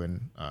exposed to.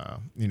 And,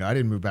 you know, I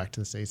didn't move back to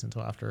the States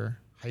until after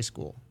high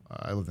school.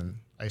 I lived in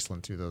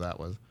Iceland too, though that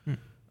was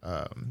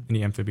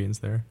any amphibians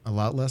there? A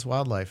lot less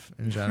wildlife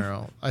in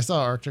general. I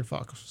saw Arctic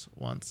fox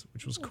once,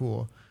 which was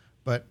cool,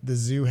 but the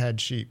zoo had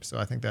sheep. So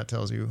I think that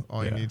tells you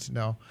all you need to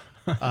know.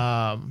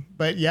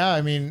 But yeah,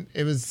 I mean,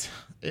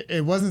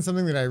 it wasn't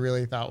something that I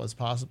really thought was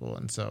possible.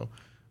 And so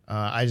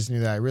I just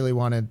knew that I really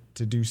wanted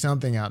to do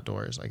something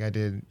outdoors. Like I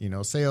did, you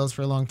know, sales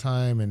for a long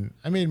time, and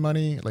I made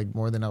money, like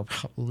more than I'll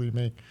probably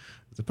make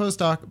as a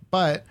postdoc.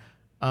 But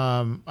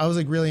I was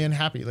like really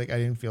unhappy. Like I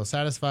didn't feel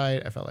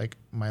satisfied. I felt like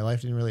my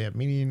life didn't really have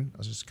meaning. I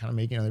was just kind of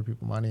making other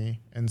people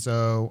money. And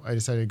so I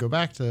decided to go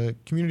back to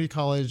community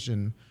college,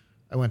 and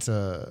I went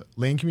to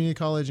Lane Community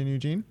College in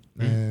Eugene,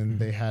 and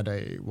they had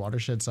a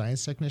watershed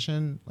science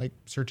technician like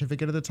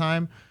certificate at the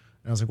time.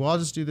 And I was like, well, I'll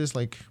just do this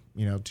like,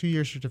 you know,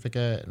 2-year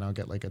certificate, and I'll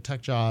get like a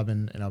tech job,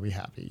 and I'll be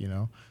happy, you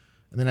know?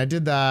 And then I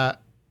did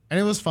that, and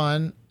it was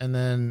fun. And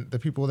then the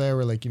people there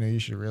were like, you know, you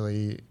should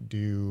really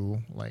do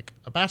like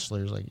a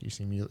bachelor's. Like you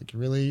seem like you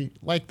really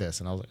like this.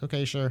 And I was like,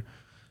 okay, sure.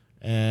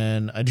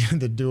 And I did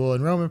the dual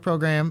enrollment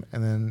program,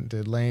 and then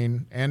did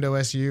Lane and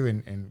OSU,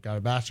 and got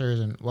a bachelor's.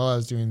 And while I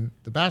was doing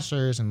the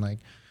bachelor's and like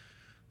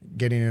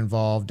getting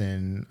involved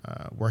in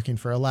working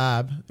for a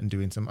lab and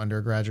doing some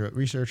undergraduate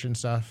research and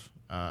stuff,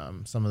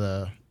 some of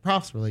the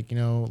profs were like, you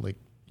know, like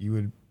you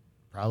would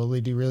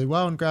probably do really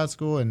well in grad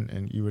school,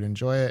 and you would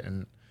enjoy it,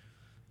 and it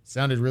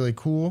sounded really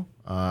cool.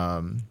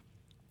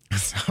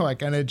 So I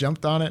kind of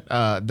jumped on it,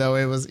 though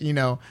it was, you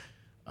know,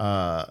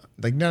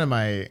 like none of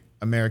my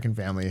American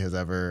family has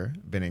ever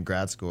been in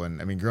grad school.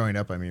 And I mean, growing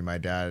up, I mean, my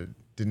dad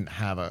didn't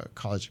have a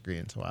college degree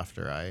until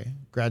after I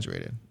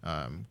graduated,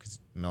 because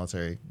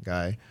military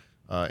guy,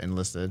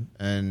 enlisted.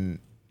 And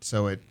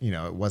so it, you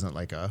know, it wasn't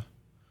like a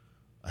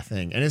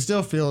thing. And it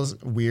still feels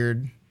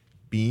weird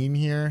being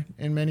here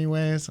in many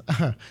ways,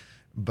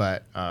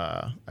 but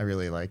I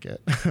really like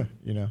it,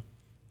 you know.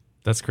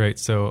 That's great.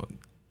 So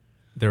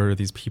there were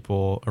these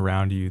people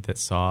around you that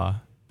saw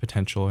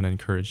potential and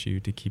encouraged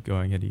you to keep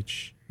going at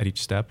each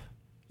step.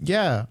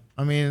 Yeah.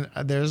 I mean,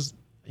 there's,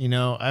 you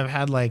know, I've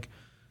had like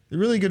the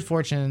really good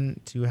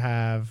fortune to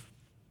have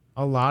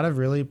a lot of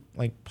really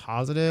like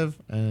positive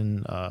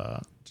and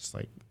just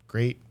like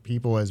great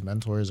people as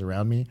mentors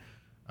around me.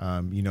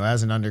 You know,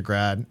 as an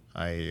undergrad,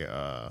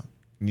 I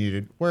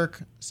needed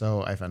work,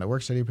 so I found a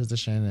work study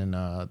position in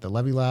the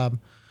Levy Lab,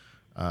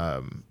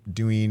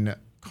 doing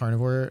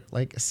carnivore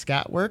like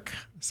scat work.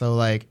 So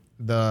like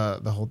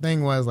the whole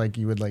thing was like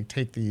you would like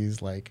take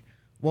these like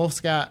wolf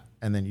scat,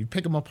 and then you'd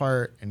pick them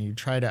apart, and you'd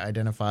try to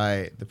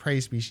identify the prey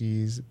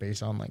species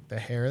based on like the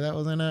hair that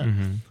was in it,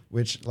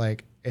 which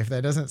like, if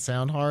that doesn't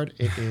sound hard,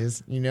 it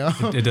is, you know.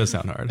 It does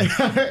sound hard.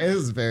 It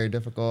was very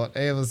difficult.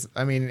 It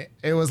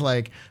was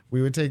like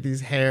we would take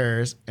these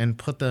hairs and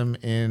put them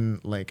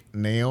in like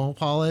nail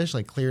polish,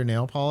 like clear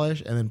nail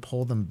polish, and then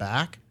pull them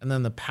back. And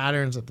then the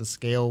patterns that the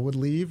scale would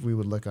leave, we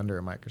would look under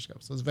a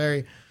microscope. So it was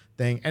very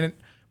thing.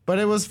 But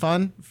it was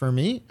fun for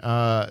me.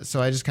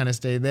 So I just kind of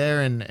stayed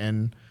there,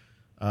 and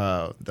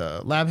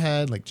the lab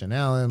head, like Jen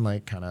Allen,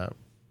 like kind of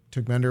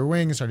took me under her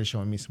wing and started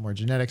showing me some more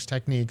genetics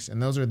techniques. And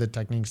those are the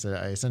techniques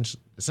that I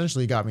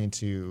essentially got me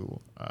to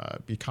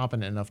be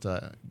competent enough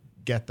to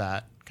get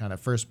that kind of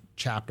first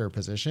chapter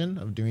position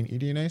of doing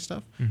eDNA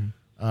stuff.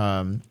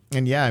 And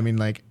yeah, I mean,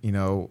 like, you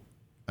know,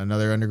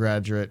 another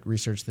undergraduate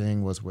research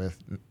thing was with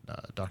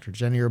Dr.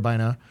 Jenny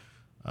Urbina.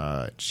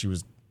 She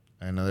was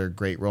another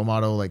great role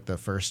model, like the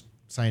first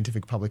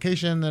scientific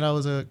publication that I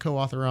was a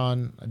co-author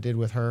on, I did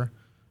with her.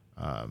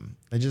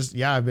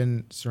 I've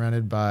been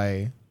surrounded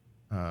by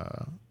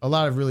a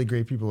lot of really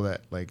great people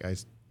that like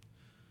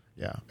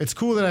it's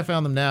cool that I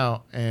found them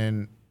now.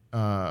 And,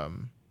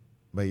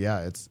 but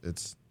yeah,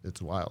 it's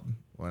wild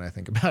when I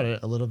think about it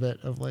a little bit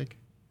of like,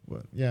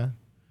 what, yeah.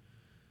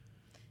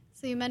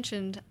 So you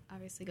mentioned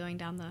obviously going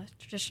down the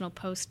traditional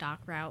postdoc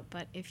route,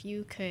 but if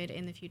you could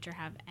in the future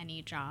have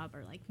any job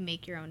or like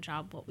make your own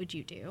job, what would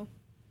you do?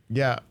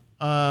 Yeah.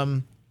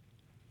 I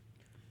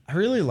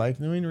really like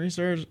doing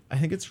research. I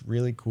think it's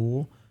really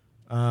cool.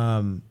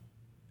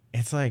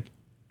 It's like,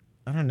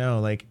 I don't know,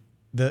 like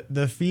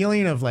the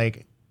feeling of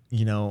like,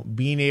 you know,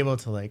 being able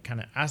to like kind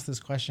of ask this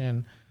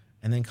question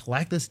and then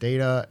collect this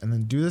data and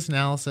then do this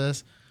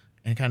analysis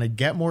and kind of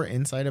get more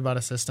insight about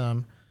a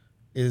system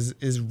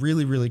is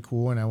really, really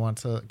cool, and I want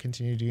to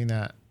continue doing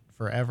that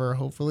forever,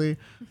 hopefully.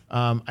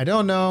 I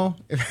don't know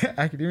if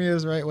academia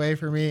is the right way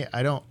for me.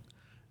 I don't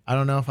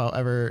know if I'll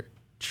ever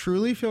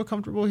truly feel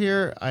comfortable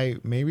here.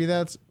 Maybe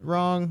that's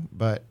wrong,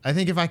 but I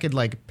think if I could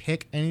like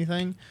pick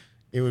anything,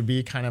 it would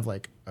be kind of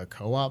like a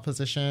co-op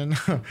position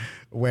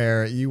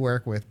where you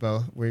work with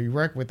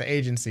the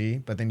agency,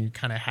 but then you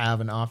kind of have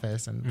an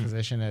office and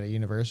position at a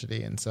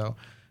university. And so,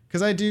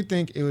 because I do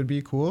think it would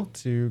be cool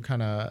to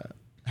kind of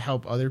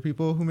help other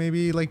people who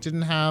maybe like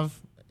didn't have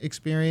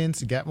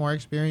experience get more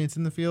experience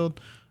in the field.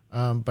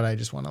 But I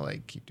just want to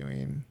like keep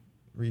doing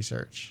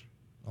research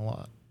a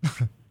lot.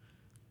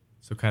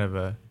 So kind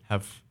of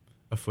have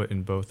a foot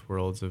in both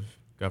worlds of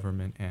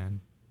government and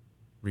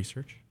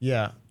research.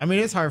 Yeah. I mean,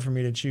 it's hard for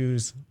me to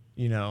choose,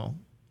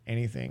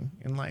 anything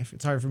in life.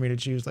 It's hard for me to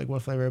choose like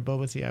what flavor of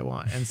boba tea I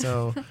want. And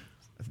so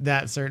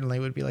that certainly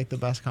would be like the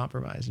best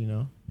compromise,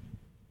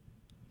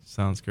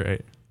 Sounds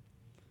great.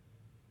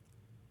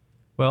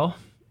 Well,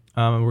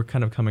 we're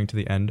kind of coming to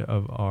the end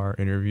of our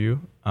interview.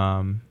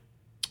 Do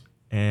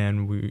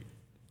you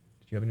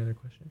have any other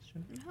questions,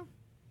 Jen?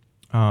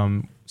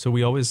 No. So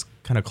we always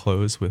kind of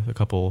close with a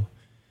couple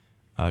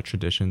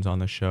traditions on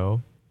the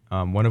show.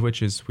 One of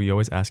which is we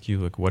always ask you,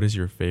 like, what is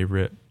your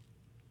favorite,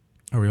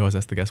 or we always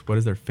ask the guests, what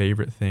is their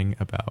favorite thing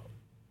about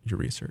your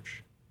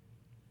research?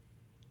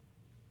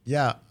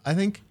 Yeah,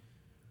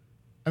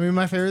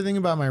 my favorite thing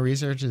about my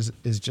research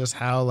is just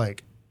how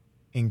like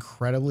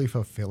incredibly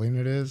fulfilling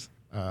it is.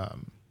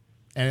 And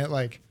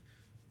it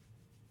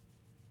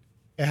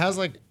has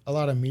like a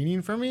lot of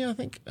meaning for me, I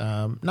think.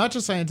 Not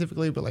just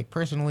scientifically, but like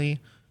personally.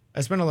 I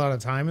spent a lot of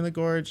time in the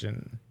gorge,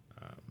 and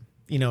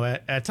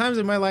at times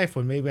in my life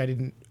when maybe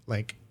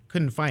I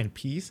couldn't find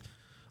peace,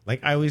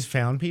 like I always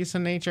found peace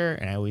in nature,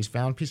 and I always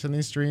found peace in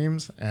these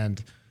streams, and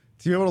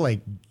to be able to like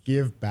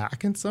give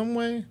back in some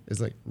way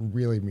is like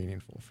really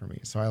meaningful for me.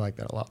 So I like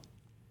that a lot.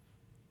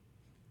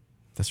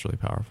 That's really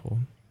powerful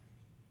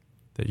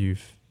that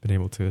you've been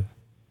able to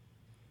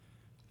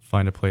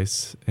find a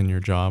place in your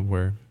job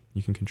where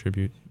you can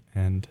contribute.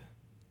 And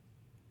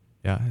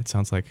yeah, it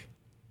sounds like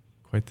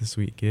quite the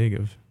sweet gig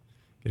of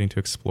getting to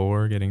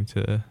explore, getting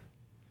to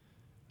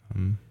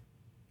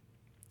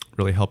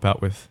really help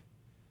out with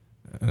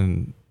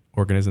an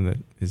organism that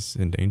is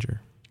in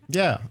danger.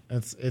 Yeah,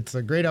 it's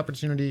a great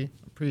opportunity.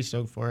 I'm pretty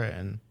stoked for it,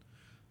 and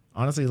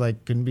honestly,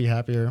 like, couldn't be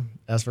happier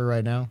as for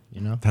right now.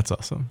 That's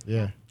awesome.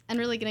 Yeah, And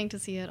really getting to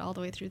see it all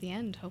the way through the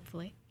end,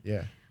 hopefully.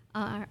 Yeah.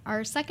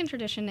 Our second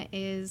tradition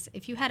is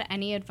if you had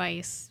any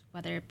advice,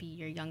 whether it be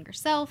your younger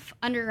self,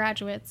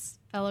 undergraduates,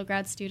 fellow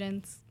grad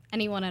students,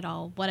 anyone at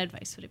all, what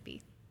advice would it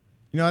be?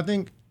 I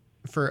think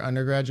for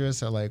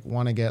undergraduates that like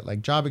want to get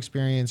like job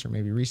experience or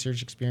maybe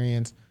research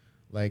experience,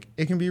 like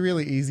it can be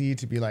really easy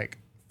to be like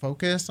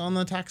focused on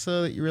the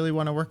taxa that you really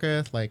want to work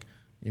with. Like,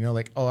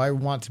 oh, I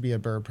want to be a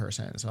bird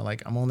person. So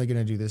like, I'm only going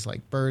to do this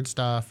like bird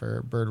stuff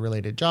or bird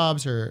related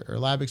jobs or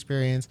lab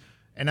experience.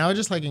 And I would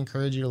just like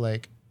encourage you to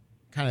like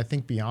kind of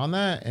think beyond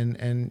that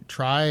and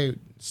try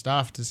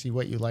stuff to see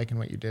what you like and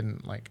what you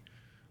didn't like.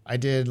 I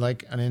did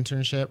like an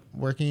internship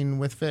working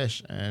with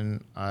fish,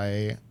 and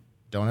I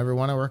don't ever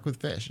want to work with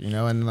fish,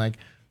 and like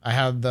I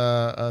had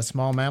a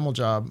small mammal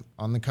job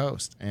on the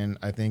coast, and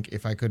I think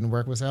if I couldn't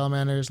work with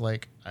salamanders,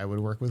 like I would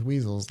work with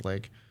weasels.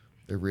 Like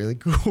they're really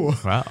cool.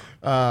 Wow.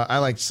 I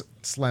like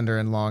slender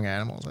and long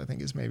animals, I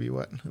think is maybe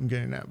what I'm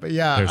getting at. But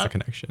yeah, there's a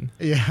connection.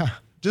 Yeah.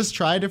 Just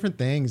try different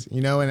things,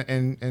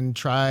 and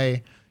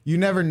try, you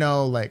never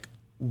know like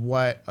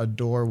what a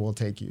door will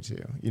take you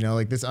to,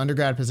 like this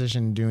undergrad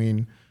position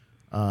doing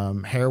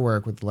hair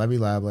work with Levy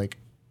Lab, like,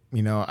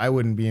 I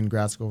wouldn't be in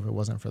grad school if it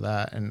wasn't for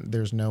that. And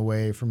there's no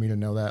way for me to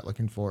know that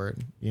looking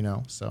forward,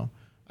 So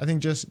I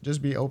think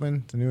just be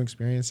open to new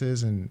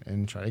experiences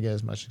and try to get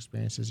as much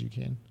experience as you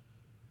can.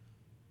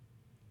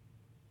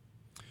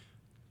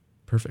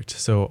 Perfect.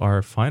 So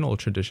our final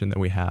tradition that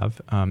we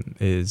have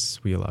is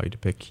we allow you to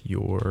pick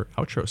your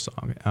outro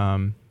song.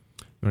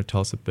 You want to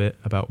tell us a bit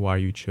about why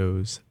you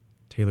chose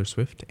Taylor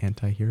Swift,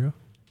 Anti-Hero?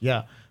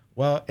 Yeah.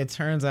 Well, it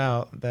turns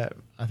out that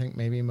I think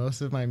maybe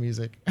most of my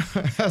music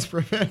has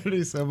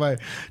profanity, so my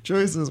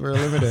choices were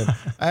limited.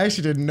 I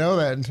actually didn't know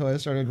that until I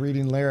started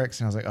reading lyrics,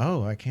 and I was like,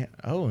 oh, I can't.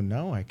 Oh,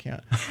 no, I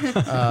can't.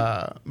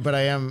 But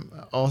I am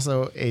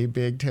also a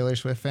big Taylor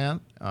Swift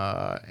fan,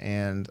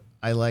 and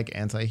I like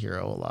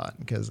Anti-Hero a lot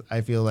because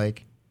I feel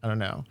like, I don't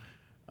know,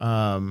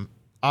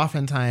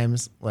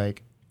 oftentimes,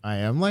 like, I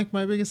am, like,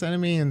 my biggest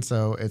enemy, and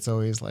so it's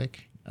always,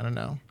 like, I don't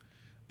know.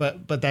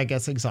 But that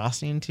gets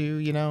exhausting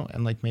too,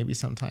 and like maybe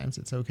sometimes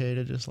it's okay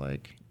to just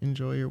like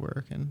enjoy your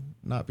work and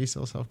not be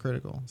so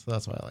self-critical. So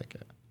that's why I like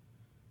it.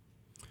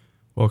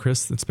 Well,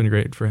 Chris, it's been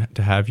great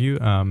to have you.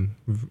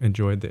 We've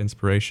enjoyed the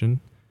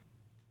inspiration.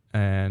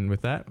 And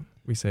with that,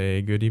 we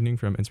say good evening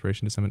from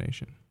Inspiration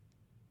Dissemination.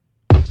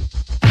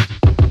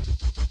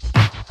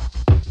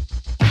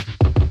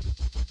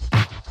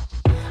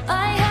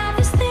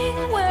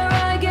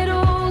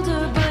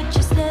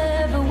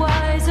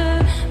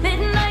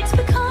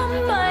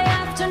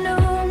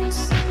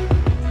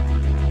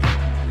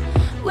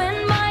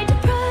 When my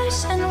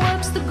depression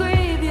works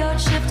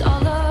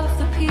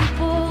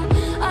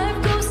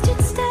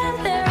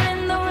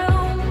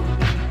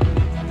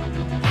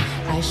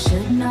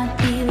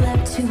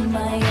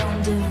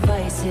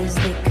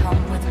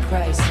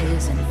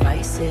prices and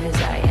vices,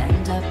 I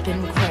end up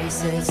in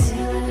crisis.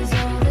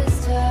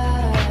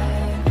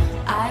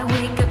 I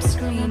wake up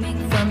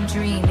screaming from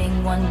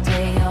dreaming. One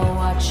day I'll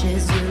watch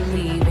as you're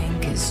leaving,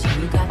 'cause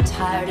you got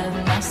tired of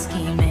my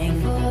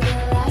scheming. For the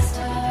last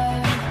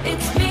time,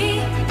 it's me.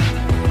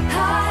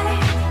 Hi,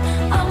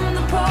 I'm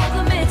the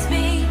problem, it's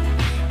me.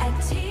 At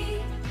tea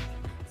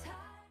time.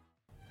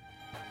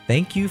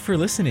 Thank you for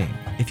listening.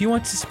 If you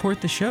want to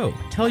support the show,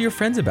 tell your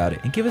friends about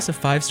it and give us a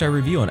 5-star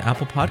review on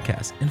Apple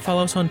Podcasts, and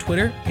follow us on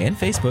Twitter and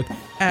Facebook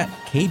at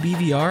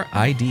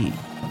KBVRID.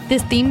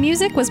 This theme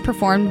music was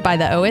performed by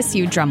the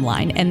OSU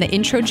Drumline, and the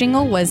intro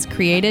jingle was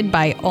created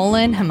by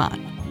Olin Hamad.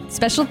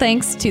 Special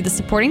thanks to the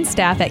supporting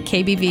staff at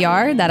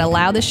KBVR that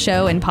allow the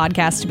show and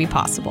podcast to be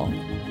possible.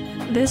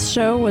 This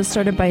show was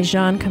started by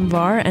Jean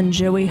Kamvar and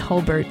Joey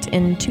Hulbert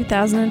in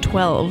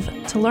 2012.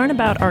 To learn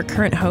about our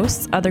current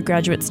hosts, other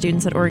graduate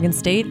students at Oregon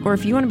State, or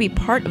if you want to be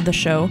part of the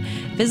show,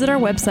 visit our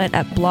website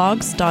at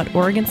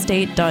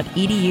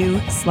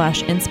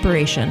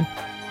blogs.oregonstate.edu/inspiration.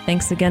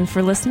 Thanks again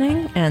for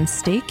listening, and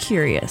stay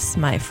curious,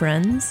 my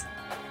friends.